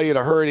will tell you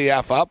to hurry the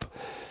F up.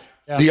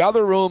 Yeah. The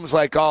other room's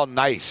like all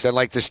nice and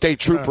like the state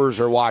troopers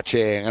are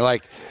watching and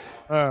like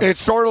it's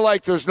sort of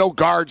like there's no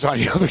guards on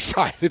the other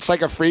side. It's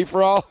like a free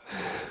for all.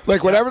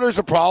 Like whenever there's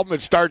a problem,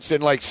 it starts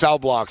in like cell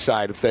block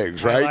side of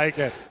things, right? I like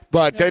it.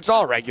 But it's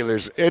all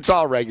regulars. It's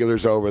all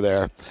regulars over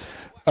there.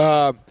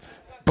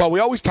 But we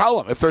always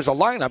tell them if there's a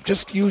lineup,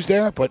 just use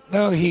there. But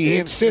no, he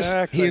insists.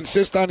 He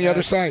insists on the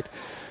other side.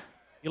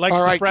 He likes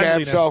all the right,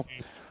 Cam. So,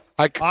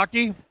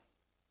 hockey,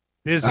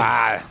 busy.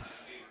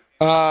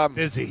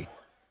 Busy.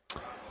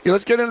 Yeah,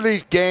 let's get into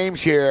these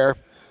games here.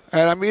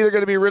 And I'm either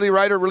going to be really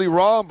right or really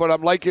wrong, but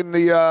I'm liking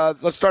the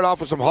let's start off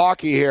with some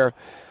hockey here.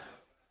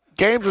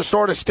 Games are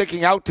sort of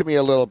sticking out to me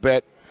a little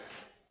bit.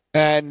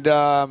 And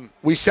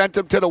we sent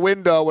them to the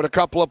window with a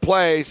couple of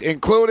plays,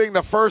 including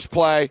the first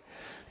play,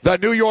 the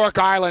New York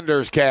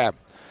Islanders, Cam.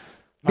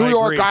 New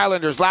York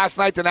Islanders. Last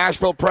night, the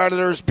Nashville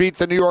Predators beat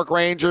the New York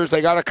Rangers.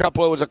 They got it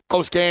was a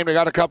close game. They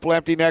got a couple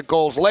empty net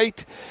goals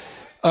late.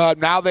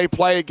 Now they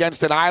play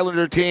against an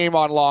Islander team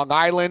on Long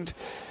Island.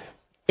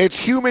 It's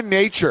human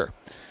nature,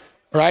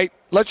 right?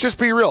 Let's just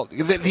be real.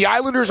 The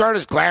Islanders aren't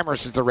as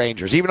glamorous as the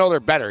Rangers, even though they're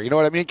better. You know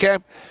what I mean,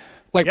 Cam?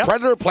 Like,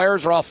 Predator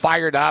players are all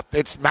fired up.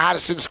 It's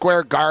Madison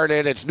Square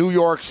Garden. It's New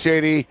York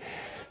City.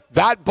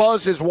 That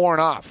buzz is worn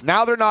off.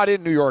 Now they're not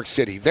in New York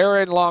City.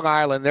 They're in Long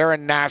Island. They're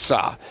in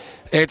Nassau.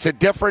 It's a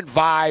different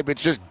vibe.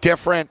 It's just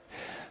different.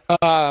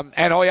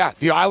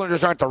 The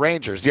Islanders aren't the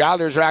Rangers. The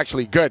Islanders are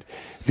actually good.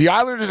 The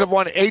Islanders have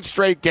won 8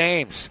 straight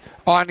games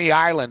on the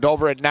island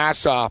over at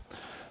Nassau.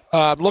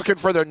 Looking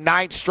for their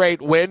 9th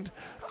straight win.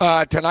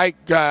 Tonight,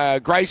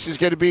 Greiss is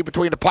going to be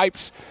between the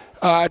pipes.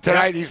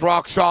 Tonight, he's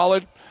rock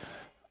solid.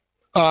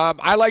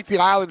 I like the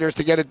Islanders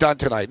to get it done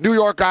tonight. New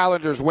York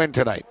Islanders win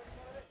tonight.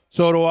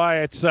 So do I.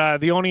 It's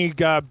the only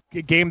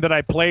game that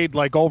I played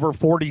like over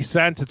 40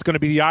 cents. It's going to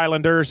be the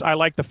Islanders. I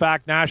like the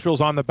fact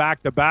Nashville's on the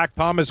back-to-back.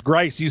 Thomas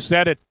Greiss, you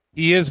said it.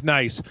 He is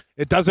nice.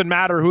 It doesn't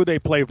matter who they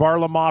play,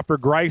 Varlamov or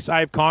Greiss. I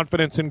have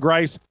confidence in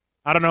Greiss.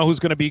 I don't know who's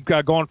going to be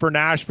going for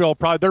Nashville.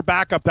 Probably their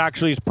backup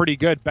actually is pretty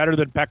good, better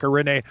than Pekka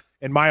Rinne,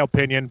 in my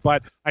opinion.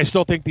 But I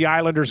still think the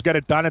Islanders get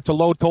it done. It's a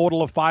low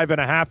total of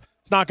 5.5.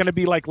 It's not going to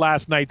be like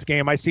last night's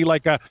game. I see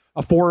like a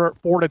 4-2,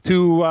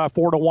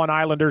 4-1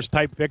 Islanders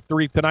type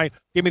victory tonight.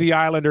 Give me the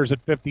Islanders at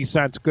 50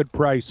 cents. Good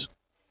price.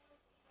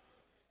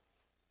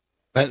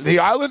 The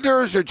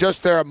Islanders are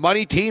just they're a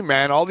money team,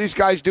 man. All these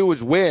guys do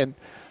is win,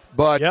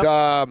 but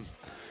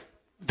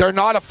they're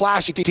not a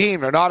flashy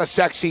team. They're not a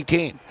sexy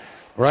team,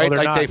 right? No,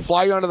 like they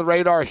fly under the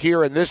radar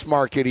here in this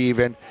market.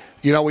 Even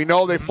we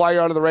know they fly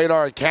under the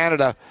radar in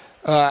Canada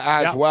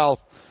as well.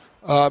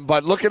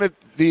 But looking at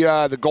the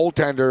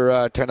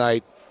goaltender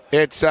tonight,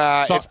 it's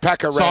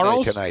Pekka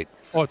Rinne tonight.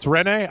 Oh, it's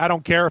Rinne? I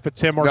don't care if it's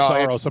him or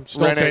Saros. I'm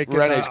still taking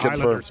Rinne's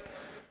confirmed.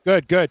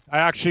 Good. I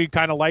actually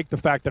kind of like the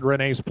fact that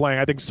Rinne's playing.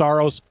 I think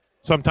Saros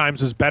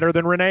sometimes is better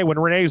than Rinne. When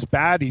Rinne's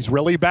bad, he's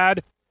really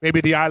bad. Maybe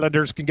the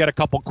Islanders can get a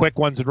couple quick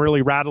ones and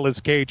really rattle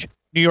his cage.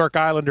 New York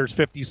Islanders,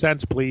 50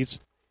 cents, please.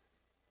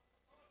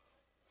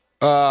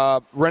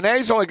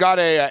 Rinne's only got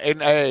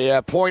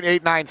a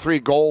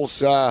 .893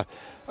 goals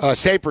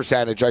save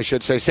percentage, I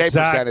should say.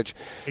 Percentage.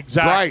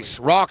 Exactly. Greiss,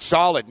 rock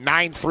solid,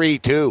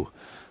 9.32.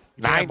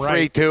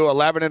 9.32,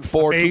 11-4,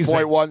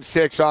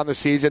 2.16 on the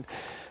season.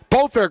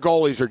 Both their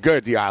goalies are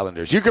good, the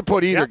Islanders. You could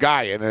put either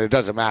guy in, and it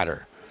doesn't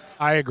matter.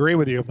 I agree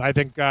with you. I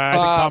think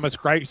Thomas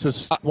Greiss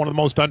is one of the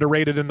most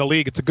underrated in the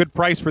league. It's a good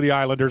price for the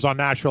Islanders on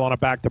Nashville on a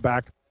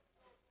back-to-back.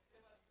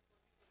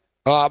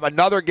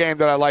 Another game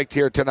that I liked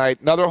here tonight,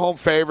 another home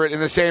favorite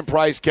in the same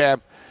price,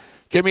 Cam.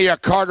 Give me a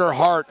Carter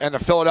Hart and the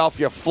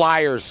Philadelphia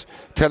Flyers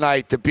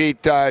tonight to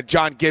beat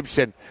John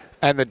Gibson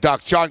and the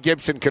Ducks. John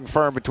Gibson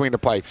confirmed between the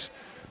pipes.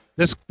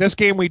 This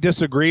game we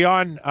disagree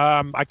on.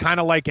 I kind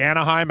of like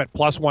Anaheim at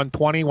plus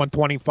 120,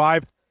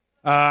 125.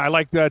 I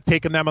like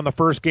taking them on the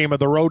first game of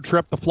the road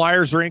trip. The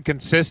Flyers are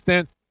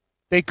inconsistent.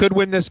 They could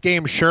win this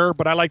game, sure,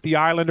 but I like the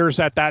Islanders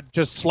at that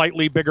just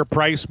slightly bigger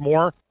price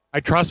more.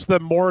 I trust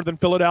them more than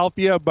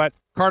Philadelphia, but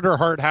Carter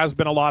Hart has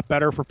been a lot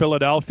better for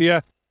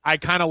Philadelphia. I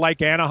kind of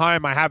like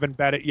Anaheim. I haven't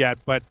bet it yet,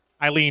 but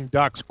I lean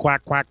Ducks,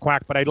 quack, quack,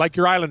 quack. But I like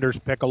your Islanders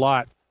pick a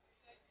lot.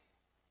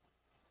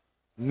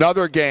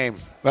 Another game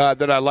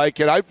that I like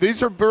it.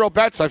 These are real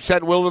bets. I've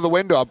sent Will to the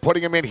window. I'm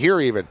putting him in here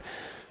even.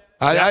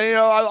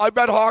 I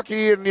bet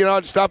hockey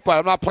and stuff, but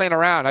I'm not playing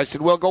around. I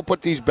said, Will, go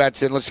put these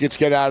bets in. Let's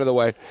get out of the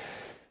way.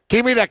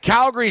 Give me the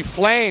Calgary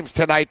Flames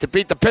tonight to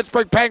beat the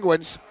Pittsburgh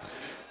Penguins.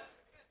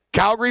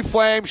 Calgary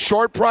Flames,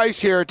 short price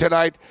here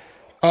tonight.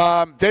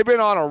 They've been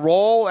on a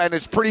roll, and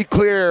it's pretty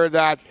clear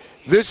that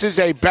this is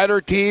a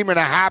better team and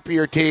a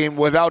happier team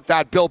without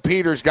that Bill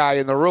Peters guy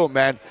in the room,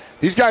 man.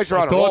 These guys are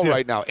on a roll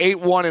right now,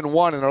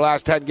 8-1-1 in their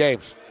last 10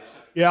 games.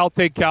 Yeah, I'll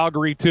take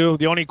Calgary, too.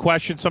 The only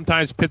question,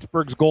 sometimes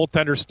Pittsburgh's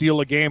goaltenders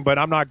steal a game, but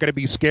I'm not going to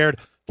be scared.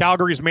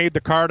 Calgary's made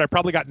the card. I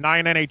probably got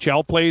 9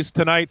 NHL plays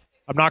tonight.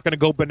 I'm not going to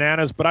go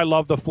bananas, but I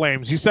love the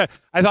Flames.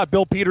 I thought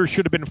Bill Peters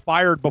should have been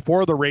fired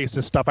before the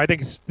racist stuff. I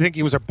think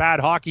he was a bad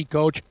hockey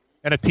coach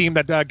and a team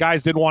that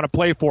guys didn't want to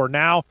play for.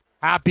 Now,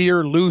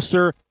 happier,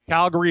 looser.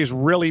 Calgary is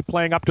really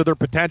playing up to their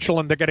potential,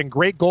 and they're getting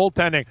great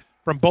goaltending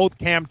from both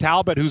Cam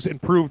Talbot, who's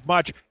improved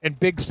much, and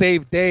Big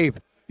Save Dave.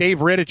 Dave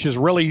Rittich has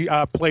really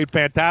played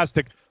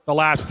fantastic the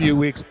last few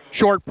weeks.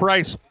 Short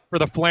price for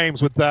the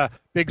Flames with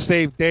Big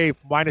Save Dave.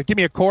 Give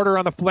me a quarter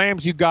on the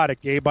Flames. You got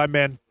it, Gabe. I'm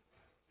in.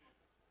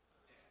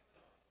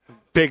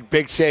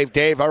 Big Save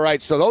Dave. All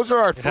right, so those are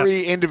our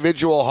 3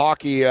 individual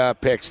hockey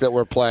picks that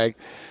we're playing.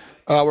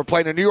 We're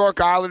playing the New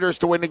York Islanders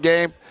to win the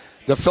game,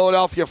 the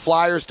Philadelphia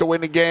Flyers to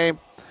win the game,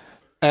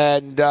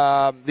 and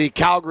the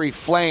Calgary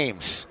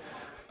Flames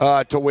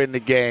to win the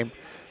game.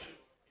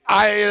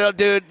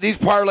 Dude, these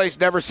parlays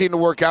never seem to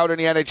work out in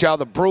the NHL.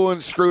 The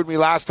Bruins screwed me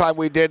last time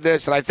we did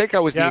this, and I think I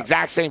was the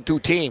exact same 2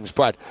 teams,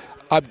 but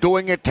I'm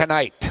doing it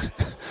tonight.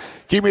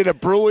 Give me the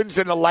Bruins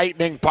and the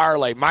Lightning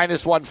parlay,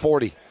 minus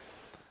 140.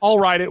 I'll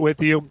ride it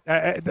with you.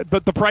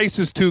 The price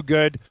is too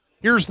good.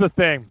 Here's the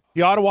thing.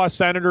 The Ottawa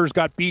Senators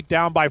got beat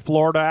down by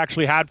Florida. I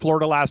actually had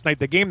Florida last night.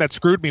 The game that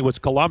screwed me was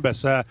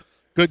Columbus.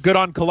 Good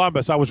on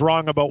Columbus. I was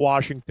wrong about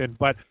Washington.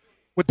 But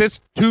with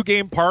this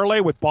 2-game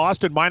parlay with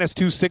Boston minus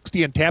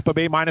 260 and Tampa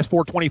Bay minus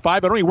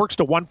 425, it only works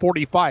to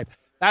 145.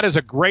 That is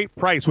a great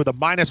price with a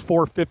minus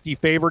 450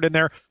 favorite in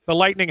there. The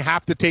Lightning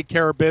have to take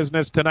care of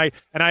business tonight.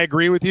 And I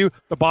agree with you.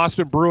 The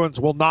Boston Bruins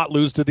will not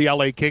lose to the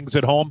LA Kings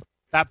at home.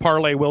 That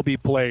parlay will be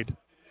played.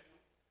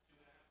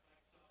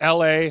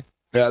 LA.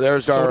 Yeah,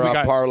 there's our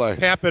parlay.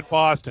 Tampa and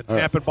Boston. Right.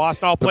 Tampa and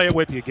Boston. I'll play it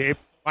with you, Gabe.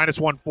 Minus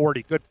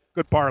 140.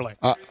 Good parlay.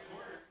 All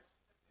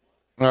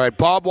right.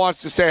 Bob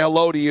wants to say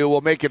hello to you.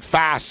 We'll make it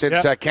fast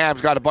since Cam's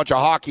got a bunch of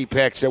hockey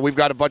picks and we've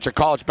got a bunch of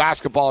college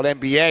basketball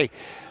and NBA.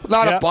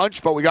 Not a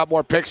bunch, but we got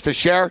more picks to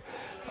share.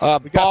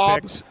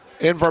 Bob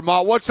in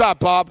Vermont. What's up,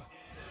 Bob?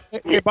 Hi,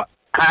 Gabe. Bob.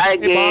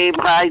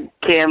 Hi,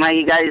 Cam. How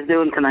you guys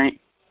doing tonight?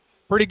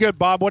 Pretty good,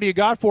 Bob. What do you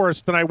got for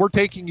us tonight? We're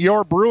taking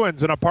your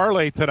Bruins in a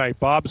parlay tonight,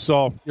 Bob,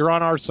 so you're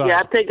on our side. Yeah,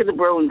 I'm taking the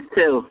Bruins,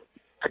 too.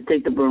 I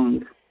take the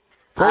Bruins.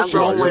 I'm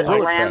going with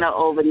Atlanta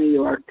over New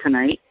York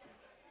tonight.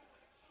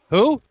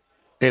 Who?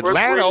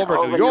 Atlanta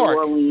over New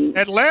York.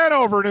 Atlanta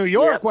over New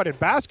York? Yep. What, in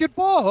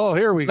basketball? Oh,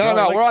 here we go.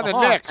 No, we're on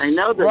the Knicks. I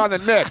know we're on the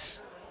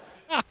Knicks.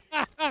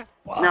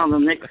 Wow. No, the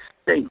Knicks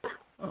stink.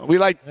 We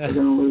like... They're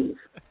going to lose.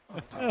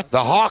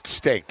 The Hawks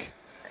stink.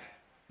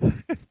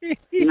 The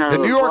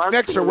New York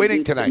Knicks are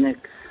winning tonight.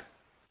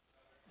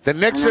 The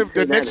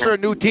Knicks are a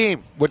new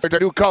team with their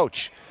new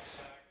coach.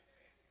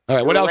 All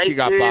right, what else you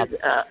got, Bob?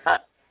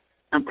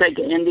 I'm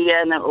taking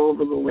Indiana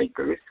over the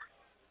Lakers.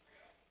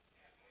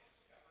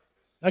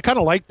 I kind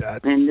of like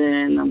that. And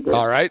then I'm going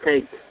to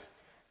take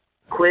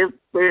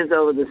Clippers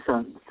over the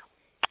Suns.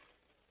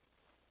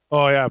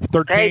 Oh, yeah,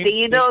 13. Hey, do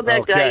you know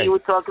that guy you were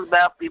talking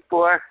about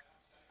before?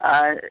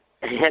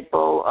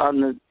 Hippo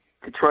on the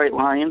Detroit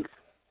Lions?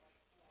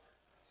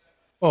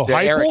 Oh,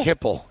 Eric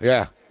Hipple,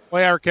 yeah. Oh,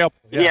 Eric Hipple,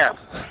 yeah.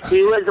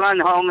 He was on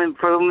Home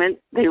Improvement.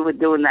 They were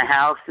doing the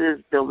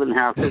houses, building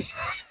houses.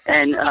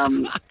 And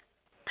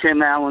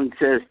Tim Allen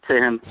says to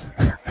him,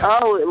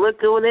 "Oh, look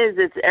who it is.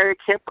 It's Eric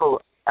Hipple.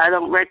 I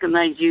don't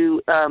recognize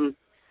you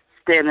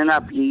standing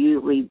up. You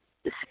usually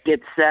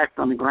get sacked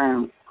on the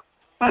ground."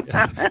 Eric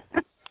I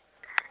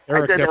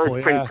thought that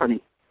was pretty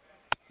funny.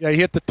 Yeah, he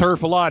hit the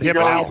turf a lot. Him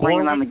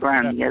laying on the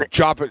ground. You get it?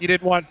 Drop it. He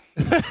didn't want.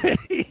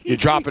 You're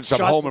dropping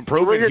some Home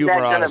Improvement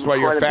humor on us. Well,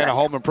 you're a fan of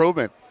Home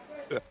Improvement.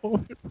 Yeah.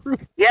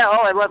 Oh,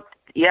 I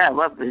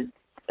love the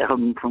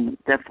Home Improvement.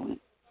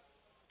 Definitely.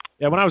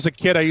 Yeah, when I was a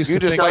kid, I used to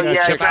think I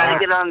tried to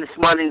get on this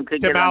morning.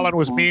 Tim Allen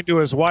was mean to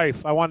his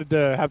wife. I wanted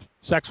to have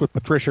sex with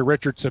Patricia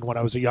Richardson when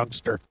I was a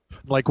youngster. I'm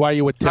like, why are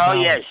you with Tim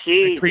Allen? Yeah,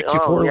 she treats you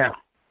poorly. Yeah.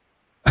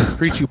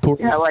 Treats you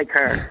poorly. Yeah, I like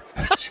her.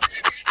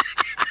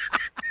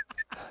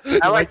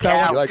 I like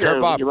Al, You like her,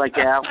 Bob? You like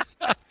Al?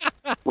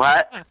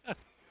 What?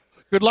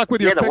 Good luck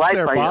with your the picks wife,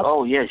 there, Bob.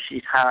 Oh, yeah,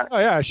 she's hot. Oh,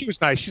 yeah, she was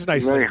nice. She's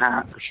nice. Very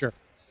hot. For sure.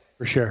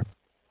 For sure.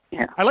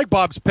 Yeah. I like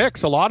Bob's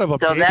picks, a lot of them.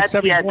 So that's,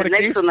 the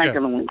Knicks are not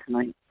going to win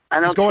tonight.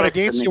 He's going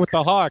against you with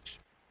the Hawks.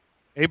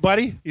 Hey,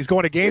 buddy, he's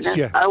going against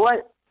you. I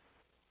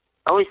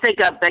always think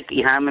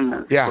Becky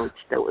Hammond as coach.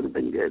 That would have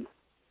been good.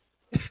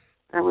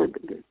 That would have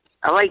been good.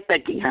 I like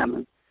Becky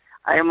Hammond.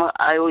 I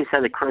always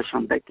had a crush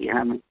on Becky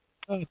Hammond.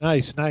 Oh,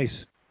 nice.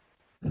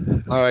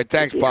 All right,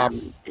 thanks, Bob.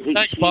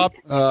 Thanks, Bob.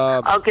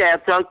 Okay, I'll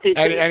talk to you.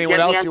 Anyone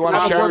else you want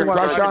to share your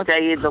crush on? I'll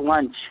tell you the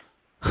lunch.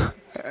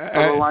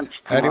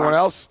 Anyone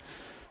else?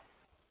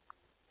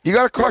 You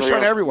got a crush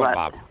on everyone,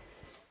 Bob.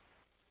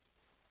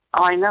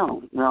 Oh, I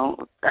know. No,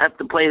 I have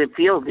to play the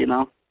field,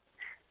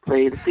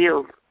 Play the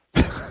field.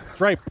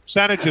 That's right.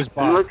 Percentages,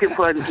 Bob. I'm looking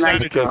for a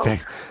nice girl. Okay.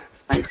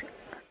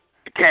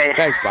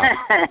 Thanks, Bob.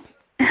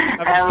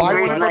 Have a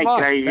great night,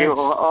 guys. You're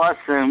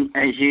awesome,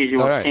 as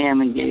usual. Right.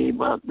 Cam and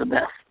Gabe, the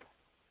best.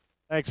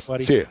 Thanks,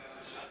 buddy. See you.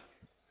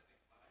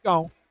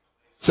 Go.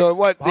 So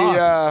what,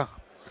 the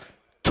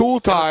Tool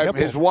Time,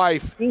 his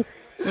wife, is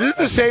it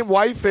the same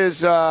wife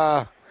as,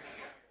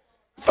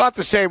 it's not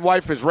the same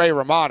wife as Ray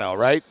Romano,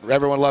 right?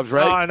 Everyone loves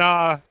Ray?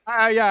 No,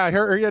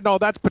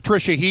 that's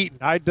Patricia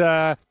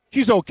Heaton.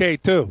 She's okay,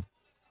 too.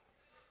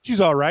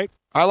 She's all right.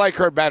 I like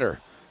her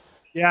better.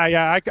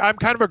 Yeah, I'm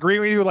kind of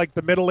agreeing with you, like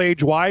the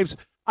middle-aged wives.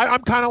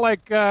 I'm kind of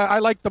like, I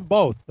like them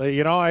both.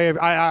 You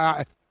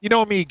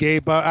know me,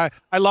 Gabe. I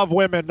love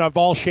women of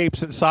all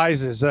shapes and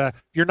sizes.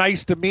 If you're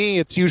nice to me,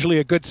 it's usually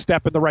a good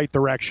step in the right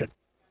direction.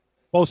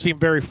 Both seem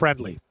very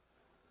friendly.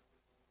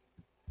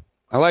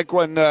 I like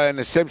when in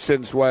The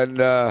Simpsons when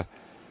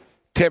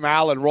Tim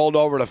Allen rolled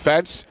over the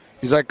fence.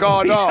 He's like,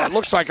 oh, no, it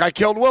looks like I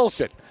killed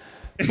Wilson.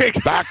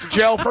 Back to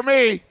jail for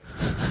me.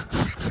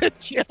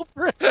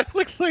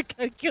 Looks like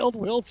I killed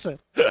Wilson.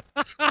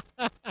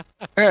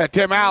 Yeah,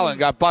 Tim Allen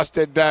got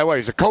busted.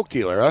 He's a coke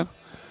dealer, huh?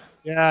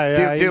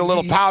 Yeah. Did a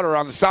little powder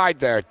on the side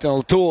there. A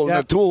little tool in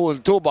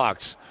the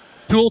toolbox.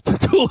 Tool.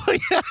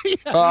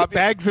 Yeah.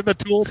 Bags in the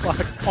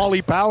toolbox.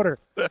 Poly powder.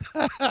 You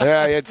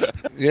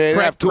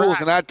have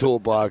tools in that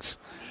toolbox.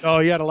 Oh,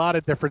 you had a lot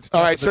of different stuff.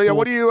 All right, so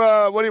what do you?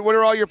 What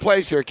are all your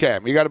plays here,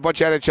 Cam? You got a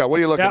bunch of NHL. What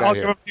are you looking at I'll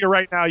here? give them to you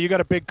right now. You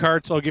got a big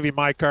card, so I'll give you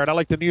my card. I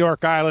like the New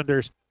York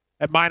Islanders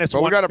at minus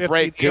 150. We got a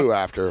break too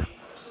after.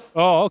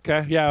 Oh,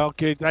 okay. Yeah,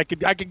 okay. I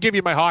can give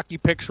you my hockey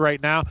picks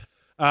right now.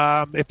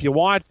 If you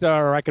want,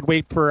 or I could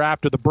wait for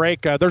after the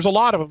break. There's a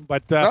lot of them,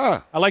 but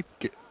I like.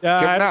 Give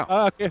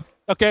now.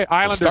 Okay.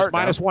 Islanders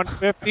minus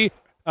 150.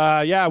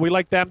 We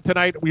like them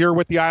tonight. We are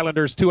with the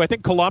Islanders too. I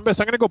think Columbus.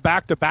 I'm going to go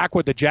back to back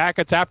with the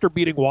Jackets after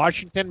beating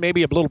Washington.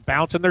 Maybe a little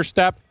bounce in their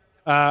step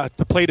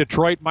to play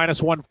Detroit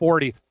minus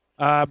 140.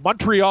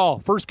 Montreal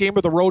first game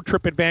of the road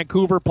trip in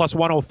Vancouver plus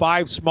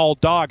 105. Small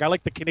dog. I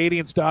like the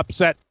Canadians to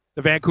upset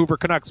the Vancouver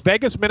Canucks.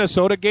 Vegas,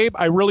 Minnesota, Gabe.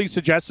 I really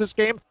suggest this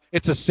game.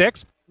 It's a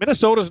 6.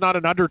 Minnesota's not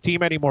an under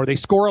team anymore. They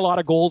score a lot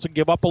of goals and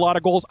give up a lot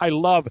of goals. I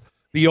love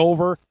the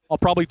over. I'll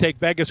probably take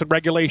Vegas in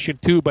regulation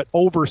too, but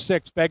over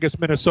 6, Vegas,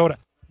 Minnesota.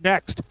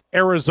 Next,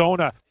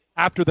 Arizona.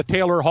 After the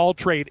Taylor Hall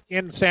trade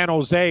in San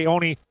Jose,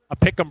 only a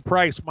pick'em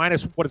price,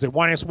 minus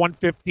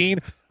 115.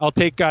 I'll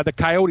take the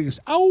Coyotes.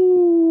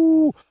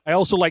 Oh! I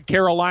also like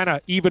Carolina,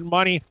 even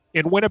money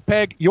in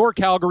Winnipeg. Your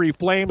Calgary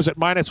Flames at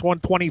minus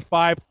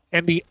 125.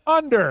 And the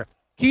under,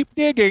 keep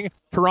digging,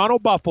 Toronto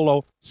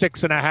Buffalo,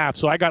 6.5.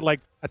 So I got like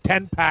a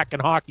 10-pack in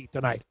hockey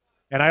tonight.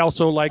 And I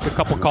also like a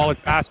couple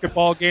college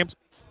basketball games.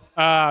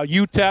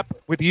 UTEP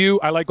with you.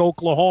 I like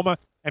Oklahoma.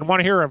 And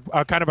want to hear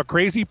a kind of a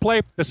crazy play?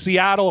 The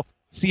Seattle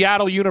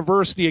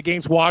University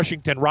against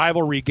Washington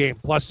rivalry game,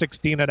 plus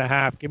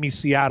 16.5. Give me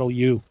Seattle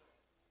U.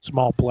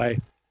 Small play.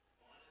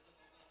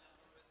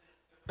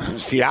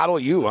 Seattle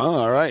U, huh?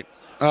 All right.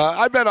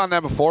 I bet on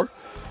that before.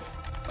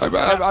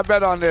 I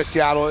bet on this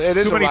Seattle. It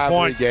is a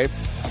rivalry game.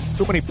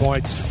 Too many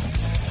points.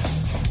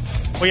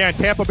 Well, yeah,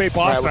 Tampa Bay,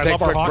 Boston. Right, we'll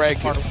take I love our break.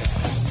 hockey.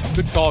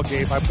 Good call,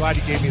 Gabe. I'm glad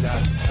you gave me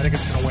that. I think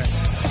it's going to win.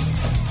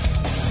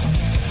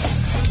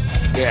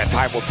 Yeah,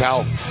 time will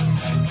tell.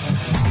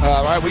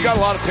 All right, we got a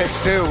lot of picks,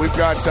 too. We've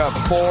got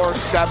 4,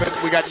 7.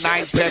 We got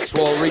 9 picks.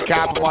 We'll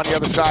recap them on the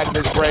other side of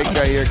this break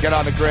here. Get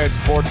on the grid,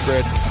 Sports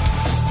Grid.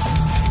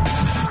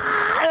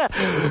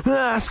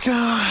 Let's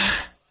go.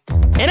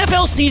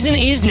 NFL season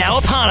is now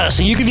upon us,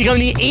 and you can become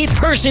the 8th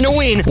person to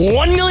win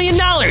 $1 million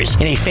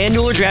in a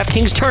FanDuel or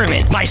DraftKings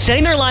tournament by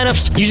setting their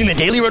lineups using the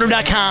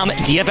DailyRoto.com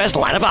DFS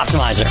lineup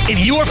optimizer.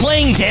 If you are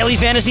playing daily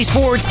fantasy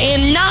sports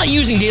and not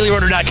using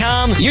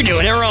DailyRoto.com, you're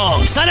doing it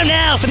wrong. Sign up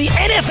now for the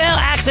NFL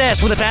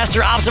access with a faster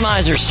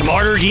optimizer,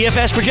 smarter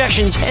DFS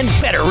projections, and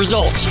better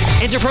results.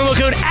 Enter promo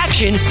code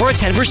ACTION for a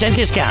 10%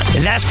 discount.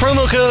 That's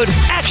promo code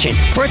ACTION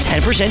for a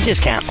 10%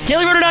 discount.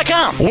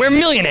 DailyRoto.com, where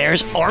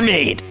millionaires are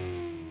made.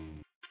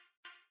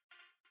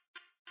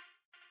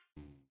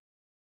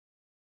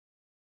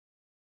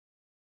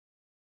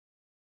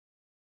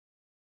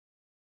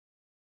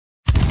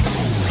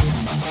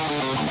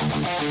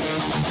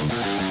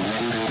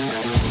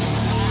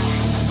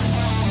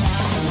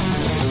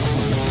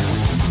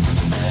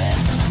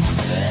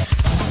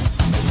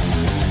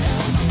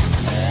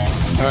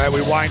 All right,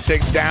 we wind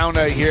things down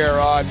here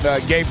on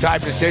Game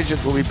Time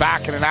Decisions. We'll be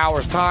back in an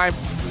hour's time.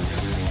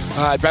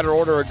 I better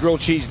order a grilled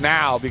cheese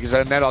now because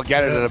then I'll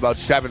get it at about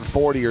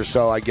 7:40 or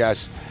so, I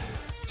guess.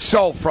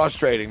 So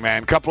frustrating,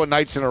 man. Couple of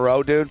nights in a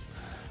row, dude.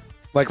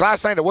 Like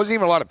last night, there wasn't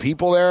even a lot of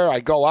people there.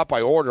 I go up,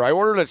 I order. I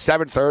ordered at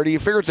 7:30. You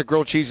figure it's a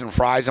grilled cheese and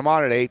fries. I'm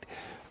on at 8.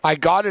 I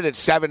got it at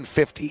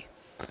 7:50.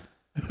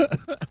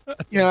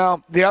 You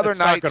know, the other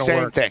night,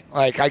 same thing.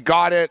 Like, I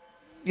got it.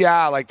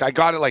 Yeah, like, I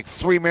got it like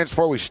 3 minutes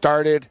before we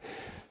started.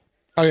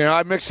 You know,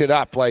 I mix it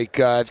up. Like,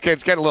 it's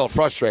getting a little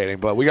frustrating,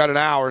 but we got an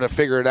hour to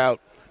figure it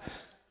out.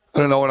 I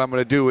don't know what I'm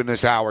going to do in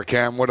this hour,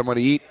 Cam, what I'm going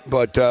to eat,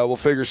 but we'll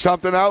figure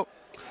something out.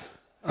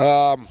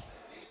 And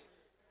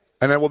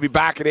then we'll be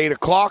back at 8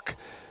 o'clock.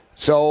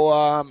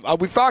 So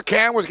we thought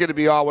Cam was going to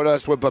be on with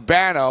us with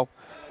Babano,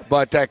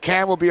 but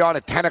Cam will be on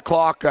at 10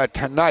 o'clock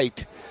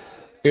tonight.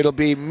 It'll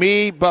be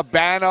me,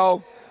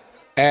 Babano,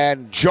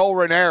 and Joe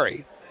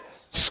Ranieri.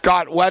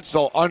 Scott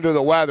Wetzel under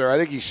the weather. I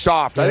think he's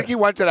soft. I think he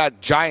went to that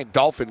giant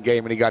Dolphin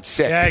game and he got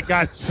sick. Yeah, he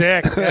got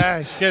sick.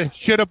 Yeah,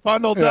 should have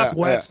bundled up,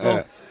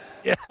 Wetzel.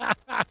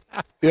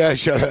 Yeah,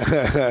 should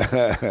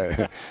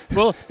have.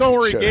 Well, don't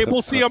worry, Gabe.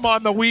 We'll see him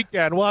on the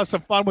weekend. We'll have some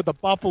fun with the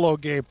Buffalo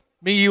game.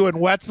 Me, you, and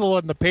Wetzel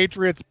and the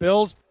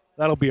Patriots-Bills.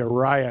 That'll be a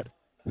riot.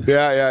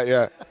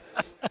 Yeah.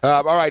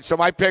 All right, so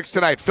my picks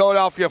tonight.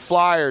 Philadelphia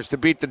Flyers to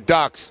beat the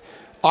Ducks.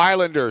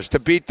 Islanders to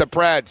beat the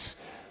Preds.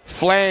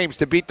 Flames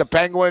to beat the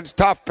Penguins.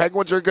 Tough.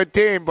 Penguins are a good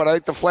team, but I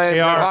think the Flames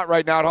are hot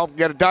right now at home and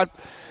get it done.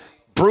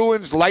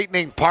 Bruins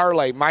Lightning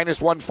parlay,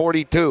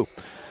 -142.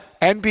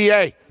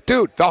 NBA.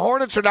 Dude, the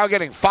Hornets are now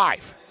getting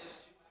 5.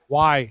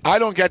 Why? I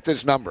don't get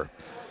this number.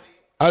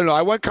 I don't know.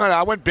 I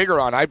went bigger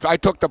on it. I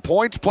took the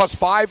points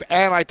 +5,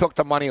 and I took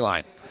the money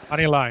line.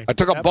 Money line. I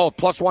took them both,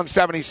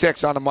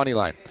 +176 on the money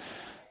line.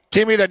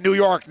 Give me the New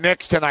York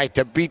Knicks tonight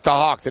to beat the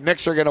Hawks. The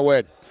Knicks are going to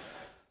win.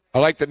 I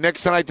like the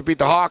Knicks tonight to beat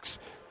the Hawks.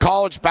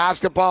 College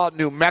basketball at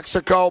New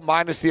Mexico,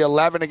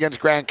 -11 against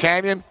Grand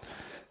Canyon.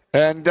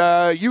 And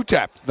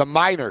UTEP, the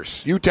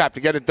Miners. UTEP to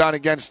get it done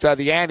against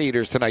the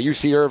Anteaters tonight,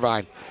 UC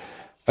Irvine.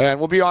 And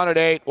we'll be on at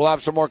 8. We'll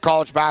have some more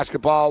college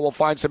basketball. We'll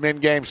find some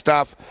in-game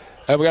stuff.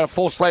 And we got a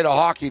full slate of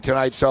hockey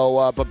tonight,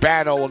 so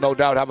Babano will no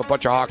doubt have a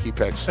bunch of hockey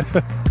picks.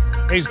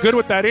 He's good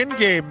with that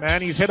in-game,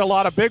 man. He's hit a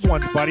lot of big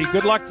ones, buddy.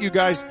 Good luck to you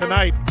guys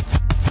tonight.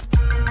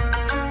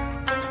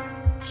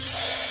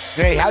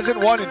 He hasn't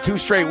won in 2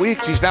 straight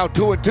weeks. He's now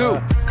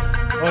 2-2.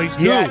 Well, he's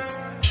new.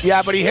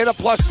 Yeah, but he hit a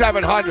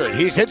 +700.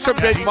 He's hit some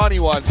big money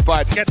ones,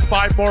 but gets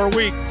 5 more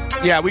weeks.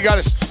 Yeah, we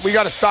got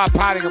to stop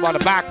patting him on the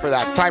back for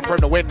that. It's time for him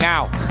to win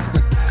now.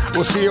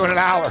 We'll see you in an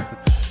hour.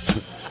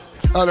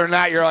 Other than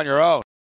that, you're on your own.